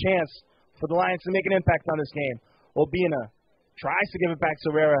 another chance for the Lions to make an impact on this game. Obina tries to give it back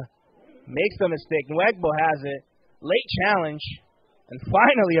to Herrera. Makes the mistake. Nwegbo has it. Late challenge. And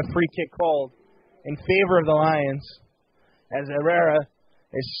finally a free kick called in favor of the Lions as Herrera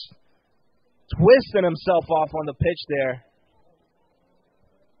is twisting himself off on the pitch there.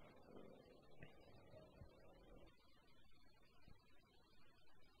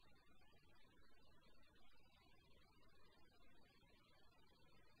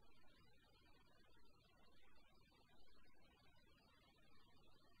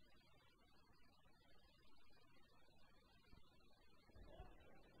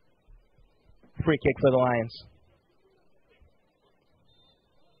 Free kick for the Lions.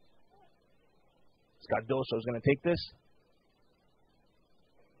 Cardoso is going to take this.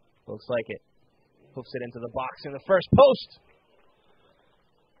 Looks like it. Hooks it into the box in the first post.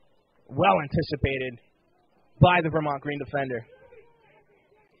 Well anticipated by the Vermont Green defender.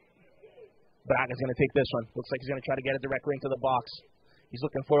 Braga's going to take this one. Looks like he's going to try to get it directly into the box. He's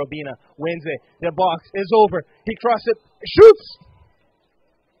looking for Obina. Wins it. The box is over. He crosses it. Shoots!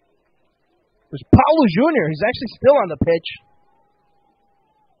 There's Paulo Jr. He's actually still on the pitch.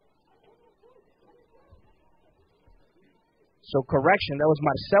 So correction, that was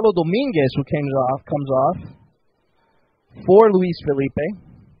Marcelo Dominguez who comes off for Luis Felipe.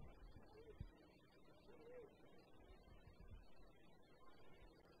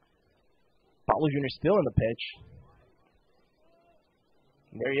 Paulo Jr. still in the pitch.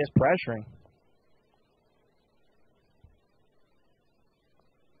 There he is pressuring.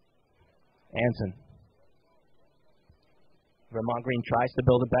 Anson. Vermont Green tries to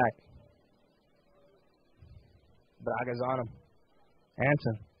build it back. Braga's on him.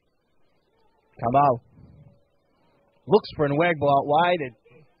 Anson. Cabal. Looks for Nwegbo out wide. It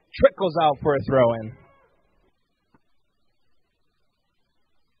trickles out for a throw-in.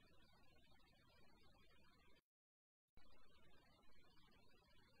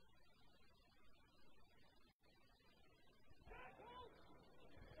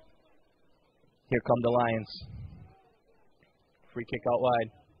 Here come the Lions. Free kick out wide.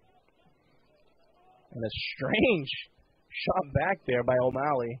 And a strange shot back there by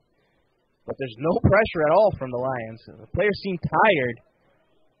O'Malley. But there's no pressure at all from the Lions. The players seem tired.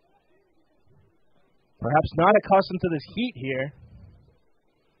 Perhaps not accustomed to this heat here.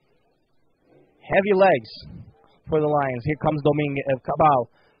 Heavy legs for the Lions. Here comes Dominguez. Cabal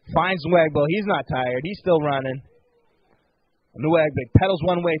finds Nwegbo. He's not tired. He's still running. Nwegbo pedals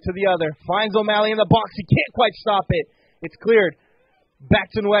one way to the other. Finds O'Malley in the box. He can't quite stop it. It's cleared.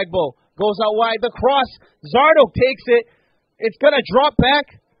 Back to Nwegbo. Goes out wide. The cross. Zardo takes it. It's going to drop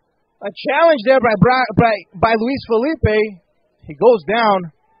back. A challenge there by Luis Felipe. He goes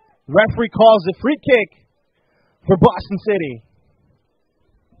down. Referee calls a free kick for Boston City.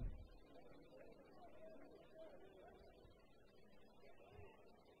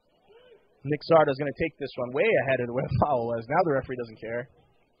 Nick Zardo's going to take this one way ahead of where the foul was. Now the referee doesn't care.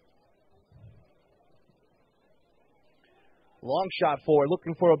 Long shot forward,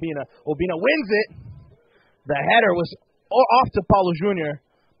 looking for Obina. Obina wins it. The header was off to Paulo Jr.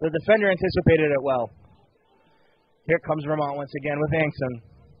 The defender anticipated it well. Here comes Vermont once again with Anson.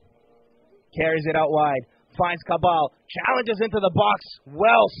 Carries it out wide. Finds Cabal. Challenges into the box.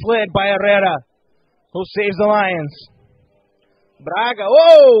 Well slid by Herrera, who saves the Lions. Braga.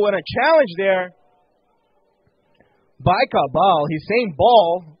 Oh, and a challenge there by Cabal. He's saying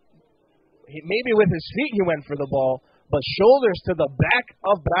ball. Maybe with his feet he went for the ball, but shoulders to the back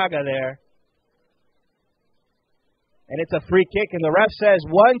of Braga there. And it's a free kick, and the ref says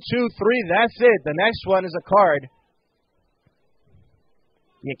 1, 2, 3, that's it. The next one is a card.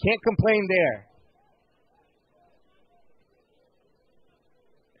 You can't complain there.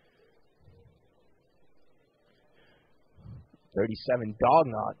 .37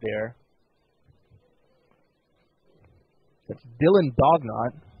 Dognot there. That's Dylan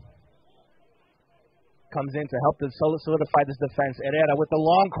Dognot. Comes in to help to solidify this defense. Herrera with the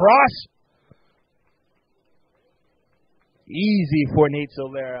long cross. Easy for Nate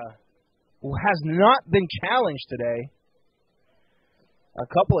Silvera, who has not been challenged today. A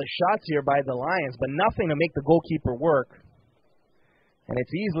couple of shots here by the Lions, but nothing to make the goalkeeper work. And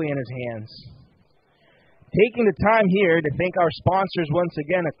it's easily in his hands. Taking the time here to thank our sponsors once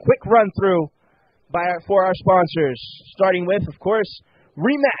again. A quick run through for our sponsors. Starting with, of course,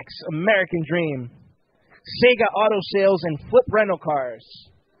 Remax, American Dream. Sega Auto Sales and Flip Rental Cars.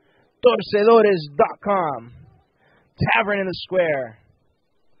 Torcedores.com. Tavern in the Square.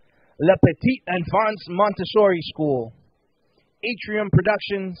 La Petite Enfance Montessori School. Atrium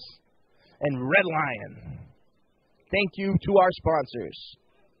Productions. And Red Lion. Thank you to our sponsors.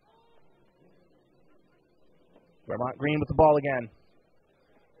 Vermont Green with the ball again.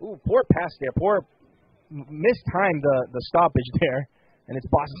 Ooh, poor pass there. Poor mistimed the stoppage there. And it's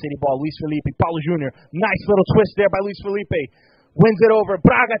Boston City ball. Luis Felipe, Paulo Jr. Nice little twist there by Luis Felipe. Wins it over.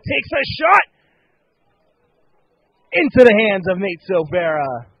 Braga takes a shot into the hands of Nate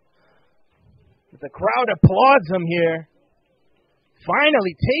Silvera. The crowd applauds him here.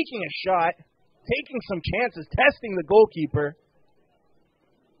 Finally taking a shot, taking some chances, testing the goalkeeper.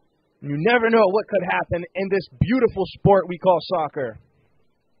 You never know what could happen in this beautiful sport we call soccer.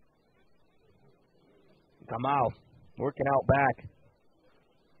 Kamal working out back.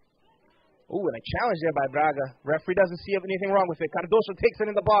 Ooh, and a challenge there by Braga. Referee doesn't see anything wrong with it. Cardoso takes it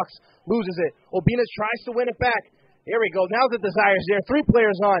in the box, loses it. Obinas tries to win it back. Here we go. Now the desire's there. 3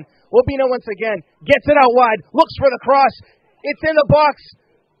 players on. Obina once again gets it out wide, looks for the cross. It's in the box.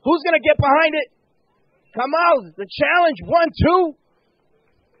 Who's going to get behind it? Kamal, the challenge, 1-2.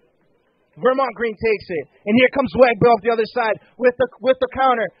 Vermont Green takes it. And here comes Wegbo off the other side with the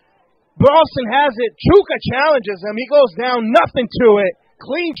counter. Bralston has it. Chuka challenges him. He goes down. Nothing to it.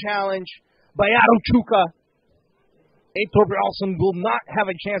 Clean challenge by Adam Chuka. Heitor Bralston will not have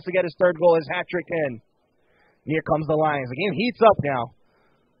a chance to get his third goal, his hat trick in. Here comes the Lions. The game heats up now.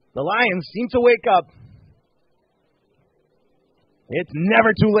 The Lions seem to wake up. It's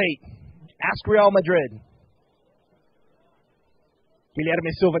never too late. Ask Real Madrid.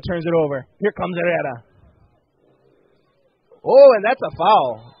 Guilherme Silva turns it over. Here comes Herrera. Oh, and that's a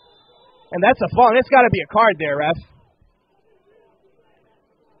foul. And that's a foul. And it's got to be a card there, ref.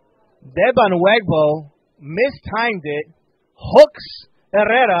 Deban Wegbo mistimed it, hooks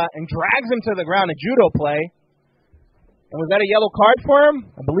Herrera, and drags him to the ground. A judo play. And was that a yellow card for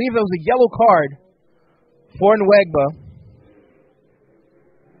him? I believe it was a yellow card for Nwegba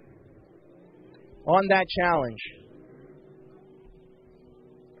on that challenge.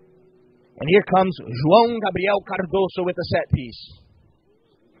 And here comes João Gabriel Cardoso with the set piece.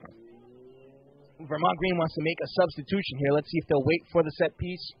 Vermont Green wants to make a substitution here. Let's see if they'll wait for the set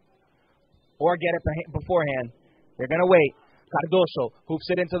piece or get it beforehand. They're going to wait. Cardoso hoops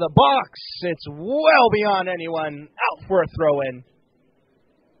it into the box. It's well beyond anyone. Out for a throw-in.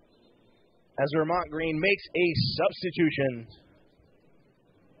 As Vermont Green makes a substitution.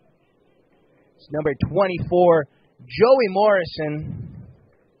 It's number 24, Joey Morrison.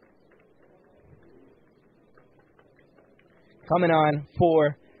 Coming on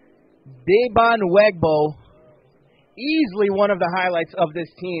for Deban Wegbo. Easily one of the highlights of this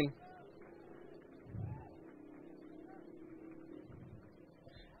team.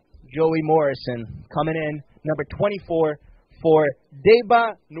 Joey Morrison coming in, number 24 for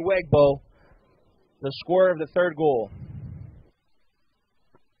Deba Nwegbo, the scorer of the third goal.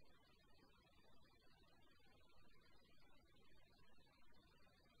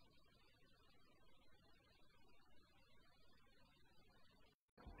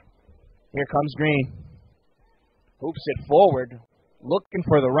 Here comes Green. Hoops it forward, looking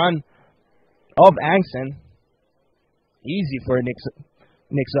for the run of Angson. Easy for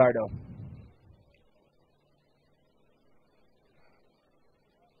Nick Zardo.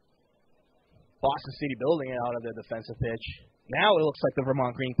 Boston City building it out of their defensive pitch. Now it looks like the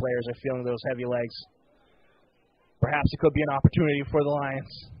Vermont Green players are feeling those heavy legs. Perhaps it could be an opportunity for the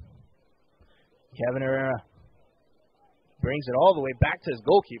Lions. Kevin Herrera brings it all the way back to his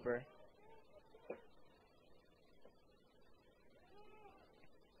goalkeeper.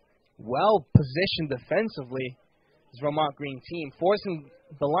 Well positioned defensively, this Vermont Green team, forcing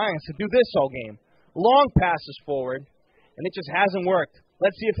the Lions to do this all game. Long passes forward, and it just hasn't worked.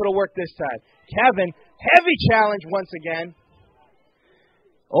 Let's see if it'll work this time. Kevin, heavy challenge once again.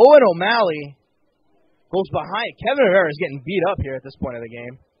 Owen O'Malley goes behind. Kevin Herrera is getting beat up here at this point of the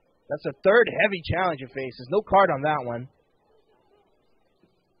game. That's the third heavy challenge he faces. No card on that one.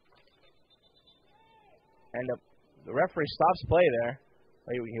 And the referee stops play there.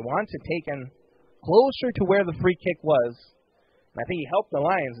 He wants it taken closer to where the free kick was. And I think he helped the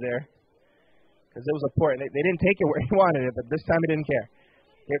Lions there. Because it was important. They didn't take it where he wanted it, but this time he didn't care.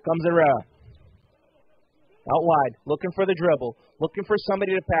 Here comes Herrera. Out wide, looking for the dribble, looking for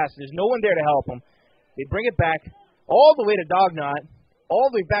somebody to pass. There's no one there to help him. They bring it back all the way to Dognot,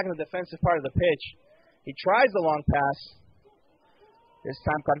 all the way back in the defensive part of the pitch. He tries the long pass. This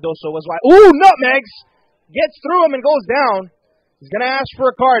time Cardoso was wide. Ooh, nutmegs! Gets through him and goes down. He's going to ask for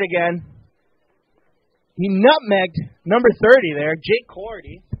a card again. He nutmegged number 30 there, Jake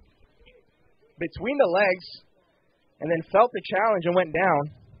Cordy, between the legs, and then felt the challenge and went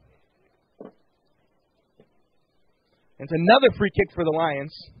down. It's another free kick for the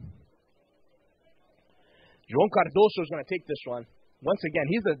Lions. João Cardoso is going to take this one. Once again,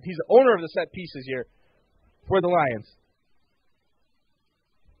 he's the owner of the set pieces here for the Lions.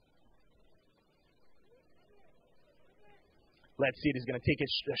 Let's see it. He's going to take a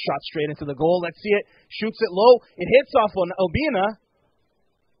shot straight into the goal. Let's see it. Shoots it low. It hits off on Albina.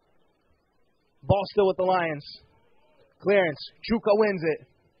 Ball still with the Lions. Clearance. Chuka wins it.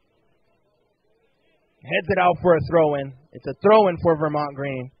 Heads it out for a throw-in. It's a throw-in for Vermont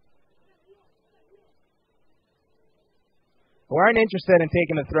Green. Who aren't interested in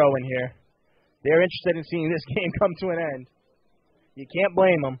taking a throw-in here. They're interested in seeing this game come to an end. You can't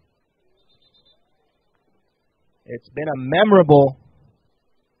blame them. It's been a memorable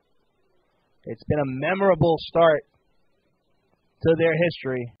start to their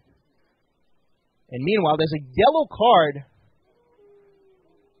history. And meanwhile, there's a yellow card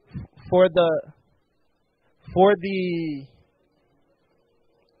for the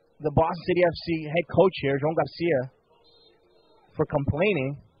Boston City FC head coach here, João Garcia, for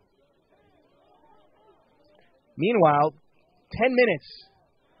complaining. Meanwhile, 10 minutes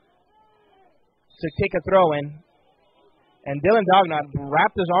to take a throw-in. And Dylan Dognot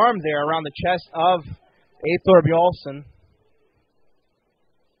wrapped his arm there around the chest of Eyþór Bjálsson.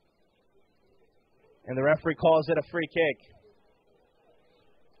 And the referee calls it a free kick.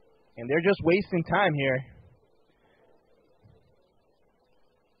 And they're just wasting time here.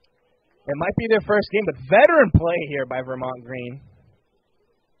 It might be their first game, but veteran play here by Vermont Green.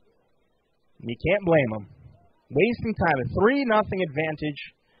 You can't blame them. Wasting time. A 3-0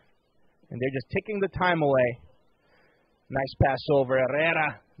 advantage. And they're just ticking the time away. Nice pass over.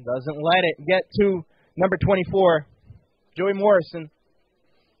 Herrera doesn't let it get to number 24. Joey Morrison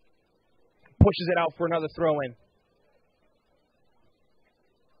pushes it out for another throw-in.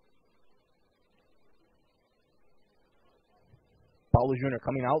 Paulo Jr.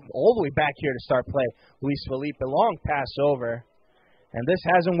 coming out all the way back here to start play. Luis Felipe, long pass over. And this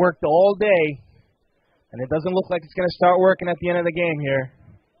hasn't worked all day. And it doesn't look like it's going to start working at the end of the game here.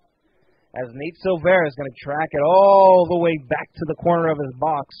 As Nate Silvera is going to track it all the way back to the corner of his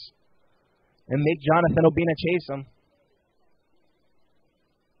box and make Jonathan Obina chase him.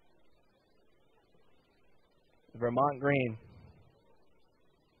 Vermont Green.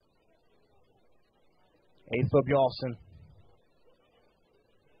 Eyþór Bjálsson.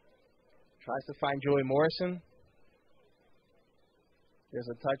 Tries to find Joey Morrison. There's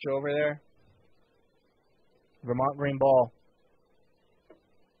a touch over there. Vermont Green ball.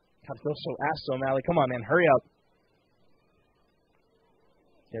 Cardoso asked O'Malley, come on, man, hurry up.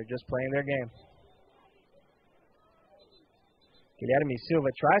 They're just playing their game. Guilherme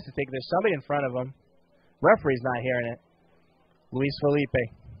Silva tries to take it. There's somebody in front of him. Referee's not hearing it. Luis Felipe.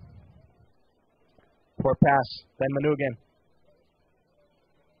 Poor pass. Ben Manugan.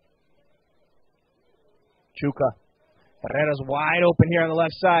 Chuka. Herrera's wide open here on the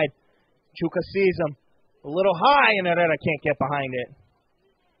left side. Chuka sees him. A little high, and Herrera can't get behind it.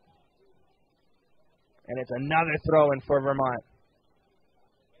 And it's another throw-in for Vermont.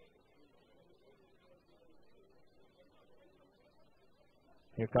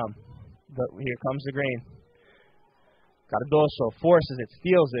 Here comes the Green. Cardoso forces it,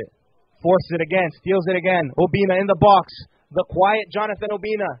 steals it. Forces it again, steals it again. Obina in the box. The quiet Jonathan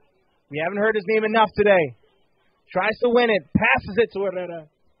Obina. We haven't heard his name enough today. Tries to win it. Passes it to Herrera.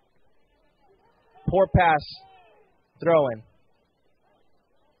 Poor pass. Throw-in.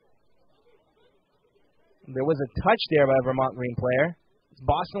 There was a touch there by a Vermont Green player. It's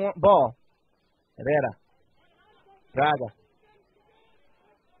Boston ball. Herrera. Braga.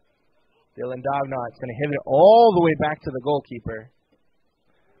 Dylan Dognot is going to hit it all the way back to the goalkeeper.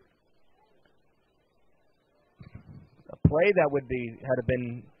 A play that had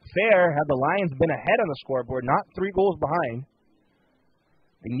been fair had the Lions been ahead on the scoreboard, not 3 goals behind.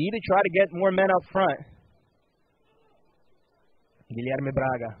 They need to try to get more men up front. Guilherme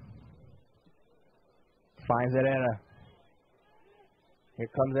Braga. Finds Herrera. Here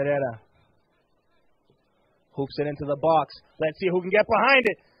comes Herrera. Hoops it into the box. Let's see who can get behind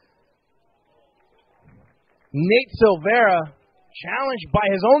it. Nate Silvera, challenged by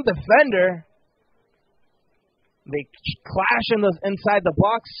his own defender. They clash inside the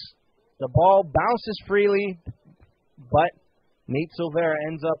box. The ball bounces freely, but Nate Silvera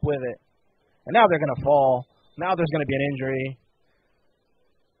ends up with it. And now they're going to fall. Now there's going to be an injury.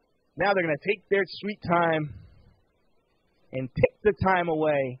 Now they're going to take their sweet time and tick the time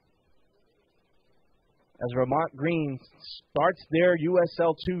away as Vermont Green starts their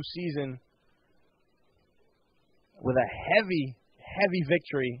USL 2 season with a heavy, heavy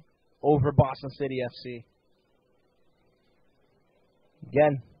victory over Boston City FC.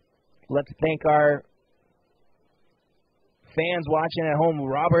 Again, let's thank our Fans watching at home,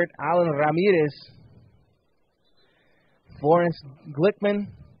 Robert Alan Ramirez, Florence Glickman,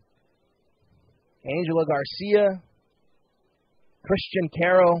 Angela Garcia, Christian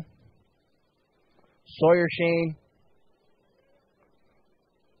Carroll, Sawyer Shane,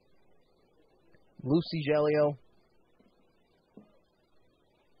 Lucy Gelio,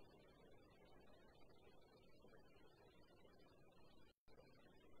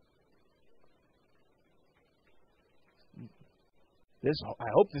 I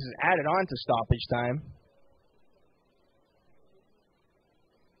hope this is added on to stoppage time.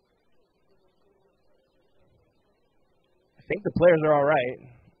 I think the players are all right.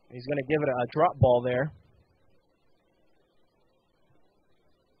 He's going to give it a drop ball there.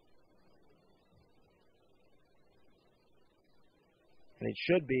 And it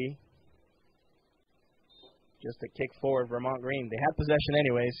should be just a kick forward, Vermont Green. They have possession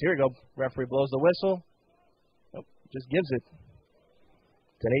anyways. Here we go. Referee blows the whistle. Nope, just gives it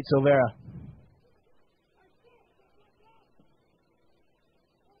to Nate Silvera.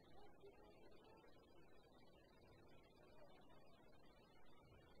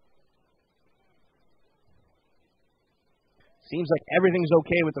 Seems like everything's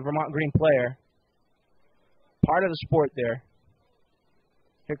okay with the Vermont Green player. Part of the sport there.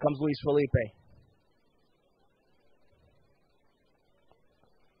 Here comes Luis Felipe.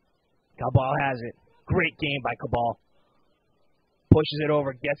 Cabal has it. Great game by Cabal. Pushes it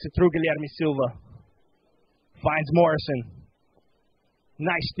over, gets it through Guilherme Silva. Finds Morrison.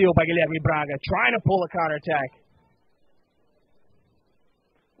 Nice steal by Guilherme Braga. Trying to pull a counterattack.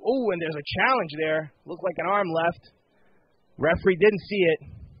 Oh, and there's a challenge there. Looked like an arm left. Referee didn't see it.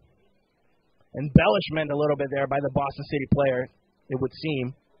 Embellishment a little bit there by the Boston City player, it would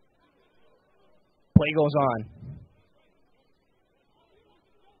seem. Play goes on.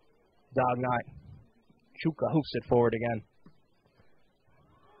 Dog knot. Chuka hoofs it forward again.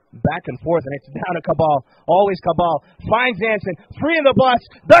 Back and forth, and it's down to Cabal. Always Cabal. Finds Anson. Free in the bus.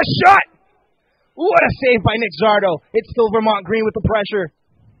 The shot! What a save by Nick Zardo. It's still Vermont Green with the pressure.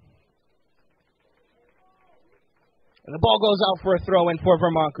 And the ball goes out for a throw-in for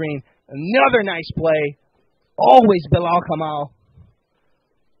Vermont Green. Another nice play. Always Bilal Kamal.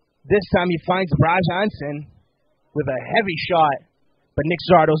 This time he finds Braj Hansen with a heavy shot. But Nick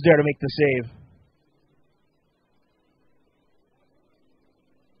Zardo's there to make the save.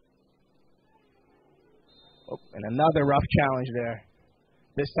 Oh, and another rough challenge there.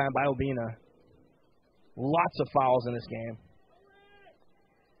 This time by Albina. Lots of fouls in this game.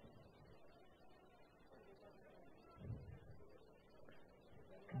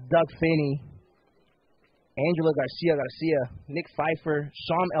 Doug Finney, Angela Garcia, Nick Pfeiffer,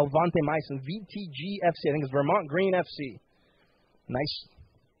 Sam Elvante Meissen, VTG FC. I think it's Vermont Green FC. Nice.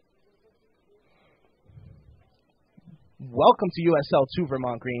 Welcome to USL 2,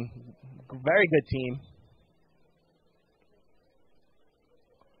 Vermont Green. Very good team.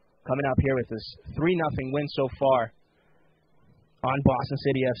 Coming up here with this 3-0 win so far on Boston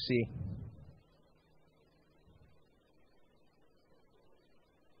City FC.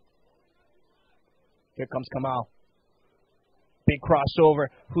 Here comes Kamal. Big crossover.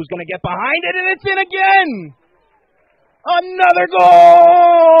 Who's going to get behind it? And it's in again! Another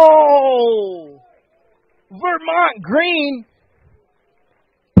goal! Vermont Green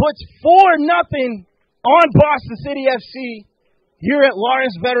puts 4-0 on Boston City FC here at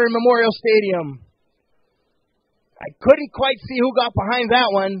Lawrence Veteran Memorial Stadium. I couldn't quite see who got behind that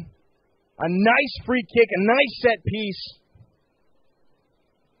one. A nice free kick, a nice set piece.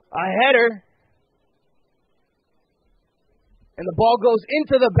 A header. And the ball goes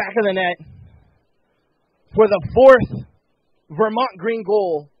into the back of the net for the 4th Vermont Green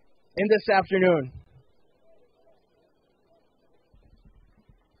goal in this afternoon.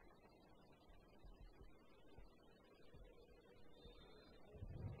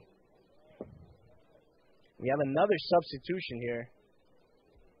 We have another substitution here.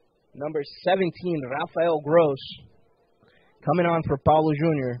 Number 17, Rafael Gross, coming on for Paulo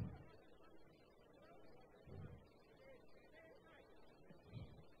Jr.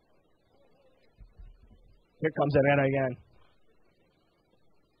 Here comes Herrera again.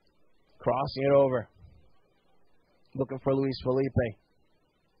 Crossing it over. Looking for Luis Felipe.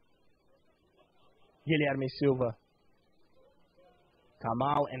 Guilherme Silva.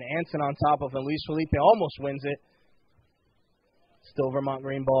 Kamal and Anson on top of him. Luis Felipe almost wins it. Still Vermont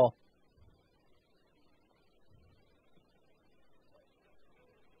Green ball.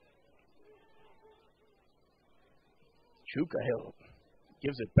 Chuka Hill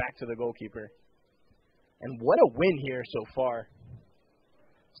gives it back to the goalkeeper. And what a win here so far.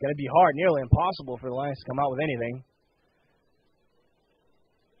 It's going to be hard, nearly impossible for the Lions to come out with anything.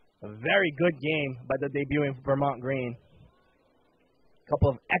 A very good game by the debuting Vermont Green. A couple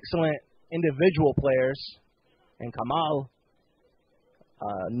of excellent individual players. And Kamal,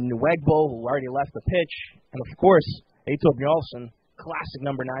 Nwegbo, who already left the pitch. And, of course, Eitor Bjornsson, classic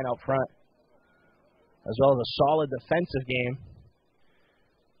number 9 out front. As well as a solid defensive game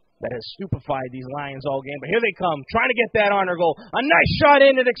that has stupefied these Lions all game. But here they come, trying to get that honor goal. A nice shot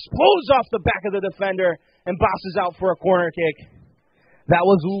in. It explodes off the back of the defender and bounces out for a corner kick. That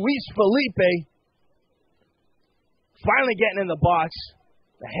was Luis Felipe finally getting in the box.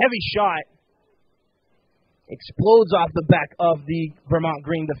 A heavy shot explodes off the back of the Vermont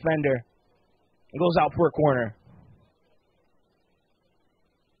Green defender and goes out for a corner.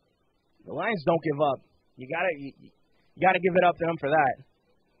 The Lions don't give up. You gotta give it up to them for that.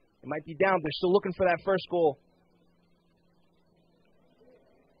 It might be down. They're still looking for that first goal.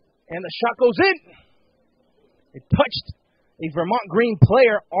 And the shot goes in. It touched a Vermont Green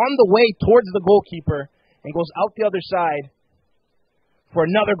player on the way towards the goalkeeper and goes out the other side for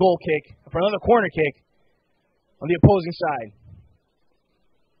another goal kick, for another corner kick on the opposing side.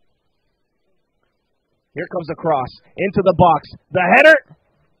 Here comes the cross into the box. The header.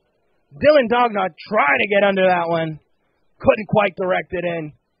 Dylan Dognot trying to get under that one. Couldn't quite direct it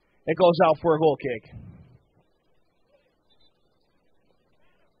in. It goes out for a goal kick.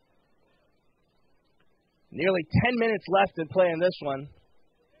 Nearly 10 minutes left to play in this one.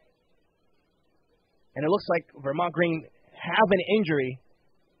 And it looks like Vermont Green have an injury.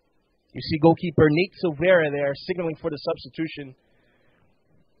 You see goalkeeper Nate Silvera there signaling for the substitution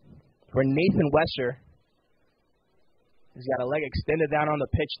for Nathan Wesser. He's got a leg extended down on the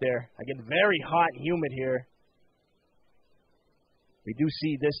pitch there. I get very hot and humid here. We do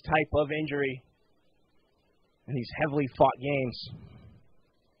see this type of injury in these heavily fought games.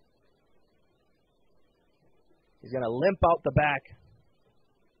 He's going to limp out the back.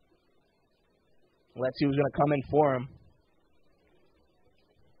 Let's see who's going to come in for him.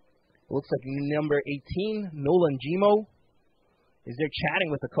 It looks like number 18, Nolan Gimo, is there chatting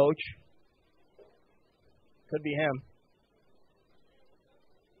with the coach. Could be him.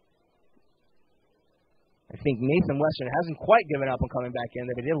 I think Nathan Western hasn't quite given up on coming back in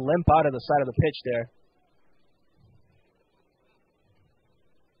there, but he did limp out of the side of the pitch there.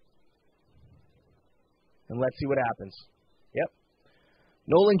 And let's see what happens. Yep.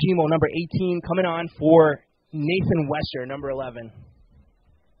 Nolan Gimo, number 18, coming on for Nathan Wesser, number 11.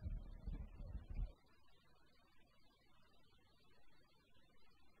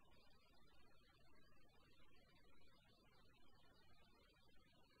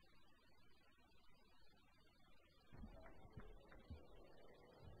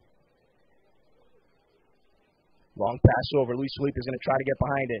 Long pass over. Luis Felipe is going to try to get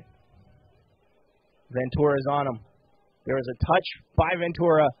behind it. Ventura is on him. There is a touch by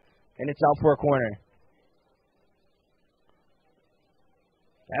Ventura, and it's out for a corner.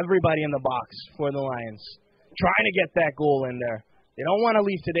 Everybody in the box for the Lions trying to get that goal in there. They don't want to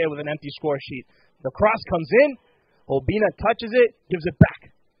leave today with an empty score sheet. The cross comes in. Obina touches it, gives it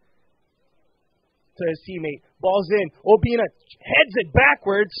back to his teammate. Ball's in. Obina heads it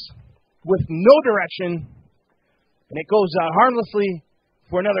backwards with no direction. And it goes out harmlessly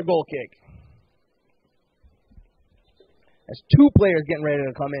for another goal kick. There's two players getting ready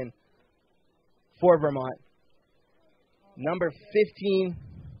to come in for Vermont. Number 15,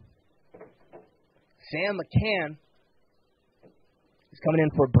 Sam McCann, is coming in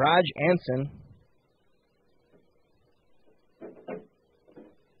for Braj Anson.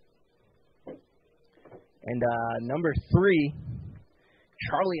 And number 3,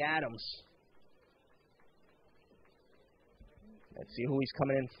 Charlie Adams. Let's see who he's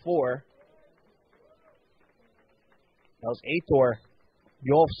coming in for. That was Eitor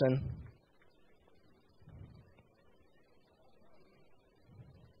Bjornsson.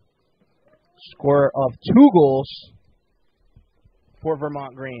 Scorer of 2 goals for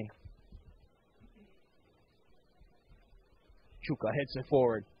Vermont Green. Chuka hits it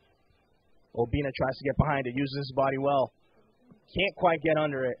forward. Obina tries to get behind it, uses his body well. Can't quite get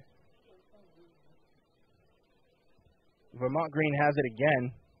under it. Vermont Green has it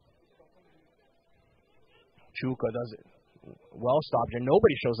again. Chuka does it well stopped, and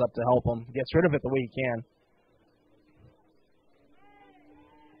nobody shows up to help him. Gets rid of it the way he can.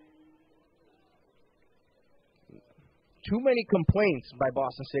 Too many complaints by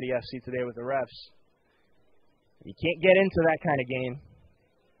Boston City FC today with the refs. You can't get into that kind of game.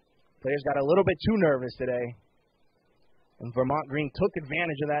 Players got a little bit too nervous today, and Vermont Green took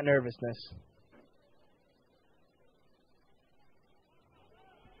advantage of that nervousness.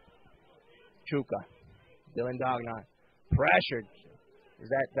 Chuka, Dylan Dognot, pressured.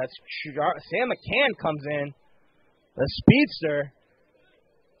 That's Sam McCann comes in. The speedster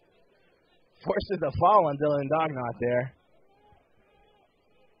forces the foul on Dylan Dognot there.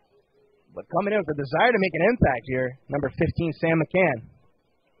 But coming in with the desire to make an impact here, number 15, Sam McCann.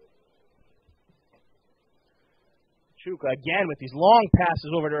 Chuka again with these long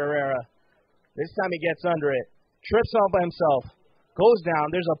passes over to Herrera. This time he gets under it. Trips out by himself. Goes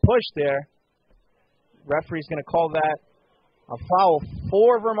down. There's a push there. Referee's going to call that a foul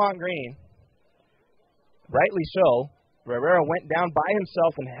for Vermont Green. Rightly so. Herrera went down by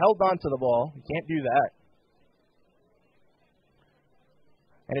himself and held on to the ball. You can't do that.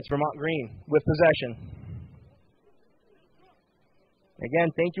 And it's Vermont Green with possession.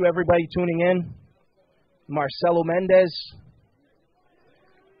 Again, thank you everybody tuning in. Marcelo Mendez,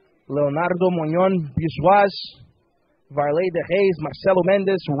 Leonardo Muñoz Biswas, Varley de Hayes, Marcelo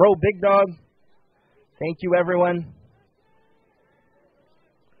Mendez, Ro Big Dog. Thank you, everyone.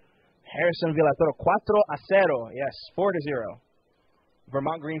 Harrison Villatoro, 4-0. Yes, 4-0.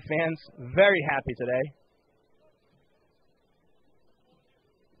 Vermont Green fans, very happy today.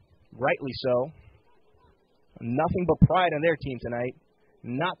 Rightly so. Nothing but pride in their team tonight.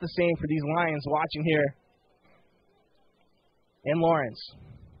 Not the same for these Lions watching here in Lawrence.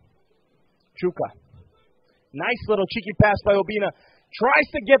 Chuka. Nice little cheeky pass by Obina. Tries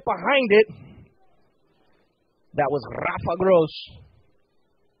to get behind it. That was Rafa Gross.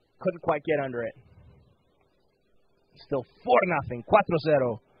 Couldn't quite get under it. Still 4-0.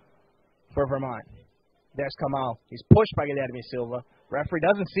 4-0 for Vermont. There's Kamal. He's pushed by Guilherme Silva. Referee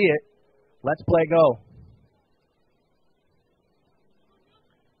doesn't see it. Let's play go.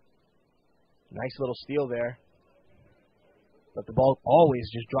 Nice little steal there. But the ball always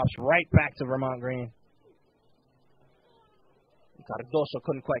just drops right back to Vermont Green. Cardoso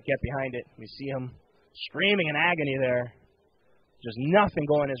couldn't quite get behind it. We see him screaming in agony there. Just nothing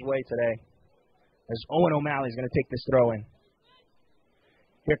going his way today. As Owen O'Malley's going to take this throw in.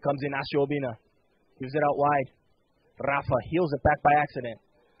 Here comes Ignacio Obina. Gives it out wide. Rafa heels it back by accident.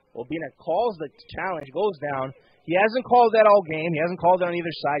 Obina calls the challenge, goes down. He hasn't called that all game. He hasn't called it on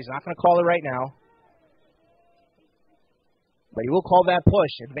either side. He's not going to call it right now. But he will call that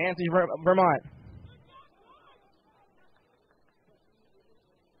push. Advantage Vermont.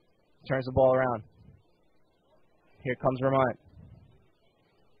 Turns the ball around. Here comes Vermont.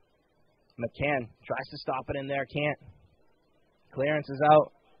 McCann tries to stop it in there. Can't. Clearance is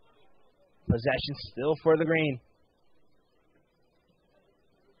out. Possession still for the Green.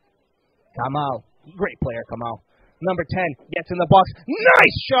 Kamal. Great player, Kamal. Number 10 gets in the box.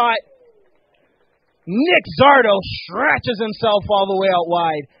 Nice shot! Nick Zardo stretches himself all the way out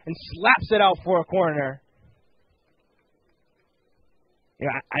wide and slaps it out for a corner. Yeah,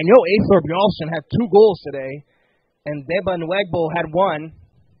 I know Athor Bjornsson had 2 goals today, and Deba Nwegbo had 1,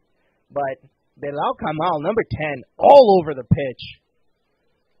 but Belal Kamal, number 10, all over the pitch,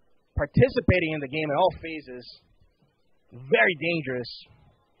 participating in the game in all phases, very dangerous.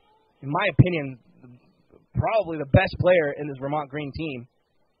 In my opinion, probably the best player in this Vermont Green team.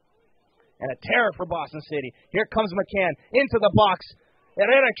 And a terror for Boston City. Here comes McCann into the box.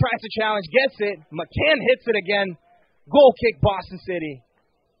 Herrera tries to challenge, gets it. McCann hits it again. Goal kick, Boston City.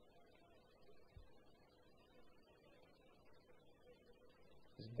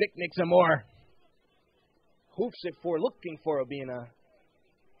 Vic Nixamore hoops it looking for Obina.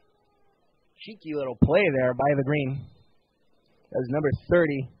 Cheeky little play there by the Green. That was number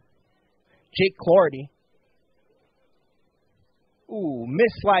 30. Jake Clardy. Ooh,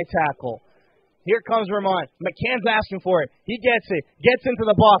 missed slide tackle. Here comes Vermont. McCann's asking for it. He gets it. Gets into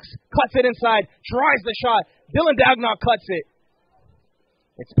the box. Cuts it inside. Tries the shot. Dylan Dagnall cuts it.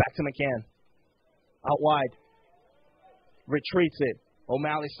 It's back to McCann. Out wide. Retreats it.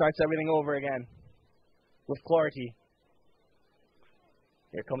 O'Malley starts everything over again with Clarty.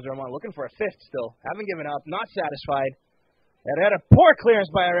 Here comes Vermont looking for a 5th still. Haven't given up. Not satisfied. Herrera, poor clearance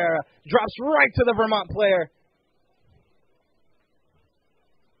by Herrera. Drops right to the Vermont player.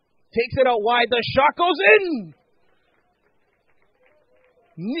 Takes it out wide. The shot goes in.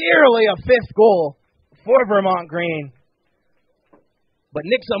 Nearly a 5th goal for Vermont Green. But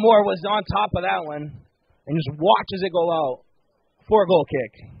Nick Zamora was on top of that one and just watches it go out for a goal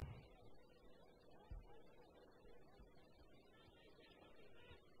kick.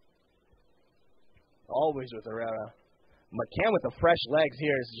 Always with Herrera. McCann with the fresh legs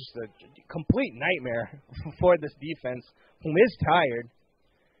here is just a complete nightmare for this defense, whom is tired.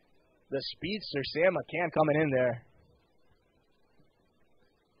 The speedster, Sam McCann, coming in there.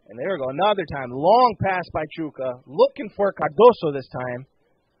 And there we go, another time. Long pass by Chuka. Looking for Cardoso this time.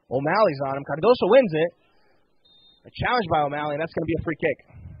 O'Malley's on him. Cardoso wins it. A challenge by O'Malley, and that's going to be a free kick.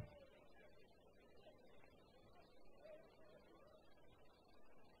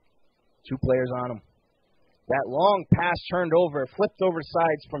 Two players on him. That long pass turned over, flipped over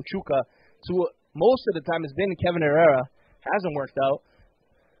sides from Chuka to most of the time has been Kevin Herrera. Hasn't worked out.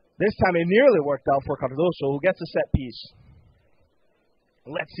 This time it nearly worked out for Cardoso, who gets a set piece.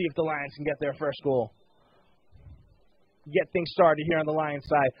 Let's see if the Lions can get their first goal. Get things started here on the Lions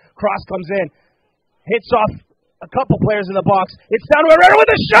side. Cross comes in, hits off a couple players in the box. It's down to Herrera with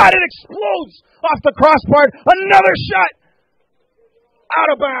a shot. It explodes off the crossbar. Another shot.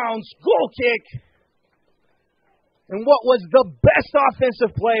 Out of bounds. Goal kick. And what was the best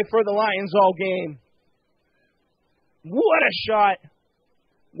offensive play for the Lions all game. What a shot.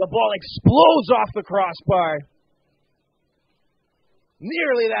 The ball explodes off the crossbar.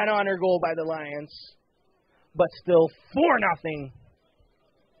 Nearly that honor goal by the Lions. But still 4-0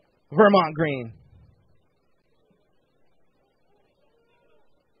 Vermont Green.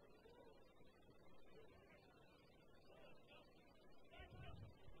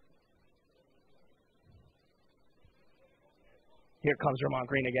 Here comes Vermont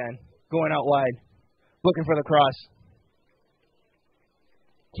Green again. Going out wide. Looking for the cross.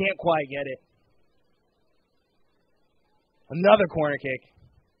 Can't quite get it. Another corner kick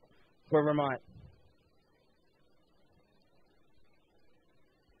for Vermont.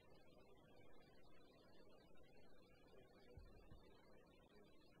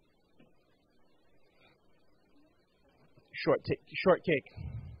 Short kick.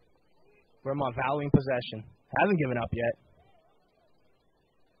 Vermont valuing possession. Hasn't given up yet.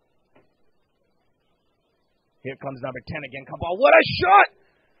 Here comes number 10 again. Cabal. What a shot!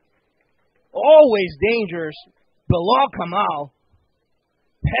 Always dangerous. Bilal Kamal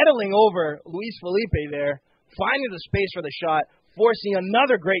pedaling over Luis Felipe there, finding the space for the shot, forcing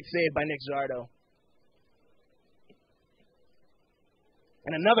another great save by Nick Zardo.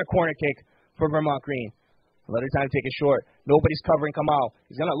 And another corner kick for Vermont Green. Another time to take it short. Nobody's covering Kamal.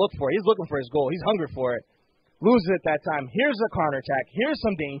 He's going to look for it. He's looking for his goal. He's hungry for it. Loses it that time. Here's a counterattack. Here's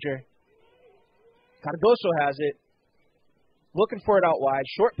some danger. Cardoso has it. Looking for it out wide.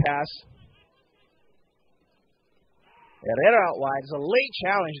 Short pass. Herrera out wide. It's a late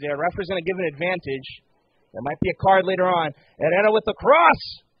challenge there. Referee's going to give an advantage. There might be a card later on. Herrera with the cross.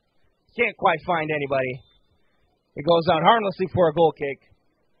 Can't quite find anybody. It goes out harmlessly for a goal kick.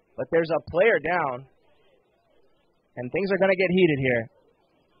 But there's a player down. And things are going to get heated here.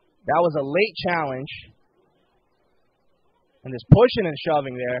 That was a late challenge. And there's pushing and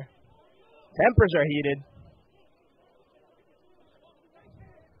shoving there. Tempers are heated.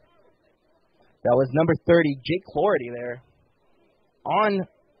 That was number 30, Jake Clorty there. On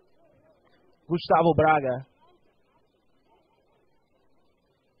Gustavo Braga.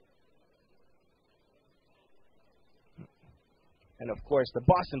 And of course, the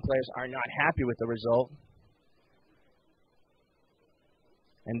Boston players are not happy with the result.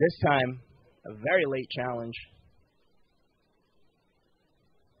 And this time, a very late challenge.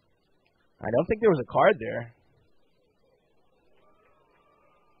 I don't think there was a card there.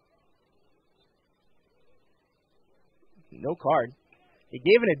 No card. He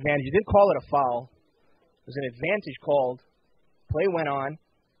gave an advantage. He did call it a foul. It was an advantage called. Play went on.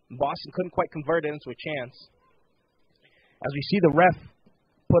 Boston couldn't quite convert it into a chance. As we see the ref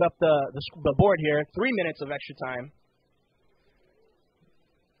put up the board here, 3 minutes of extra time.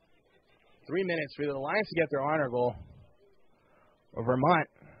 3 minutes for the Lions to get their honor goal. Or Vermont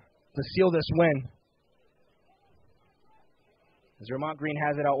to seal this win. As Vermont Green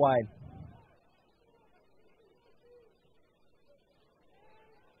has it out wide.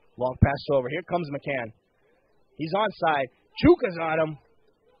 Long pass over. Here comes McCann. He's onside. Chuka's on him.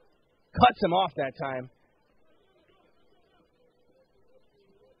 Cuts him off that time.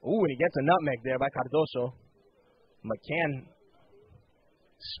 Ooh, and he gets a nutmeg there by Cardoso. McCann.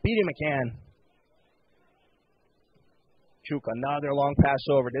 Speedy McCann. Chuka, another long pass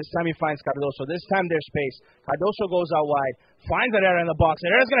over. This time he finds Cardoso. This time there's space. Cardoso goes out wide. Finds Herrera in the box.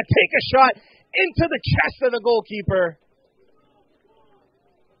 Herrera's going to take a shot into the chest of the goalkeeper,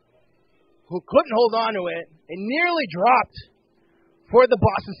 who couldn't hold on to it. It nearly dropped for the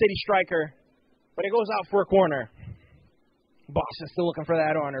Boston City striker, but it goes out for a corner. Boston still looking for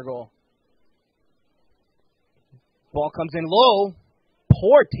that honor goal. Ball comes in low.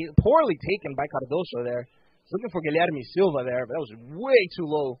 Poorly taken by Cardoso there. He's looking for Guilherme Silva there, but that was way too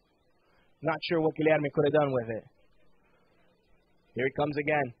low. Not sure what Guilherme could have done with it. Here he comes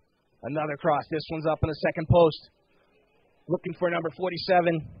again. Another cross. This one's up in the second post. Looking for number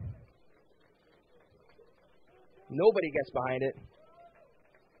 47. Nobody gets behind it.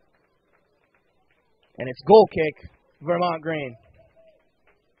 And it's goal kick, Vermont Green.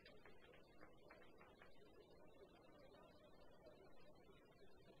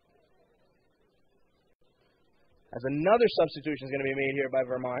 As another substitution is going to be made here by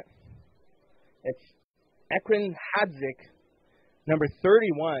Vermont. It's Ekrin Hadzik, number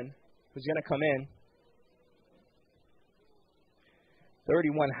 31, who's going to come in.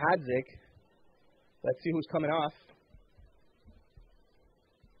 31 Hadzik. Let's see who's coming off.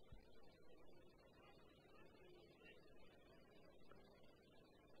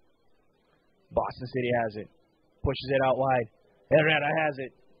 Boston City has it. Pushes it out wide. Herrera has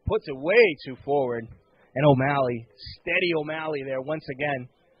it. Puts it way too forward. And O'Malley. Steady O'Malley there once again.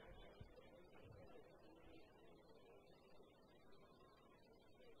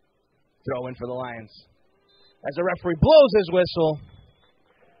 Throw in for the Lions. As the referee blows his whistle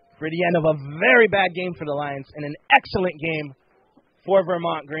for the end of a very bad game for the Lions and an excellent game for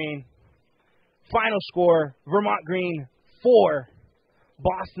Vermont Green. Final score, Vermont Green 4,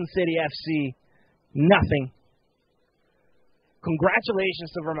 Boston City FC nothing.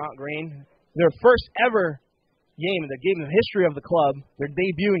 Congratulations to Vermont Green. Their first ever game, the game in the history of the club, their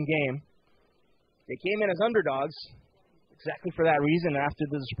debuting game. They came in as underdogs, exactly for that reason, after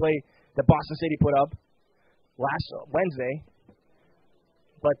the display that Boston City put up last Wednesday.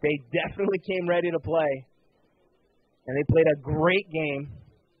 But they definitely came ready to play. And they played a great game.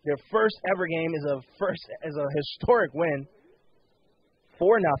 Their first ever game is a historic win.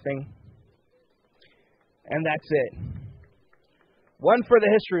 4-0. And that's it. One for the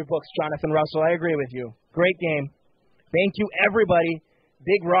history books, Jonathan Russell. I agree with you. Great game. Thank you, everybody.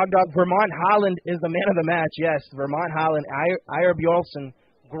 Big Rog Dog. Vermont Holland is the man of the match. Yes, Vermont Holland. Ira Bjorlson.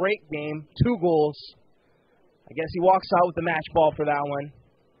 Great game. 2 goals. I guess he walks out with the match ball for that one.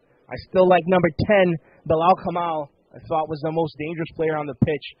 I still like number 10, Bilal Kamal. I thought was the most dangerous player on the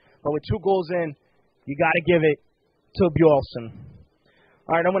pitch. But with 2 goals in, you got to give it to Bjorlson.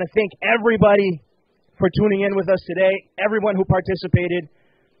 All right, I want to thank everybody for tuning in with us today, everyone who participated.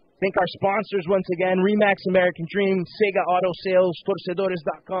 Thank our sponsors once again, Remax American Dream, Sega Auto Sales,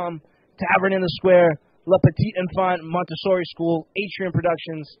 Torcedores.com, Tavern in the Square, La Petite Enfant Montessori School, Atrium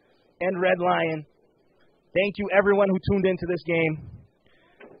Productions, and Red Lion. Thank you, everyone who tuned into this game.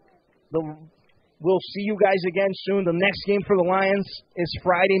 We'll see you guys again soon. The next game for the Lions is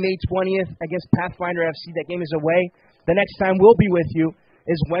Friday, May 20th against Pathfinder FC. That game is away. The next time we'll be with you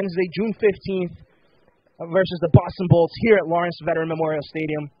is Wednesday, June 15th versus the Boston Bolts here at Lawrence Veteran Memorial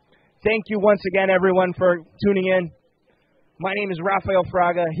Stadium. Thank you once again, everyone, for tuning in. My name is Rafael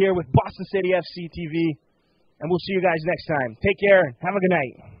Fraga here with Boston City FC TV, and we'll see you guys next time. Take care. Have a good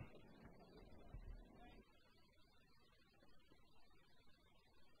night.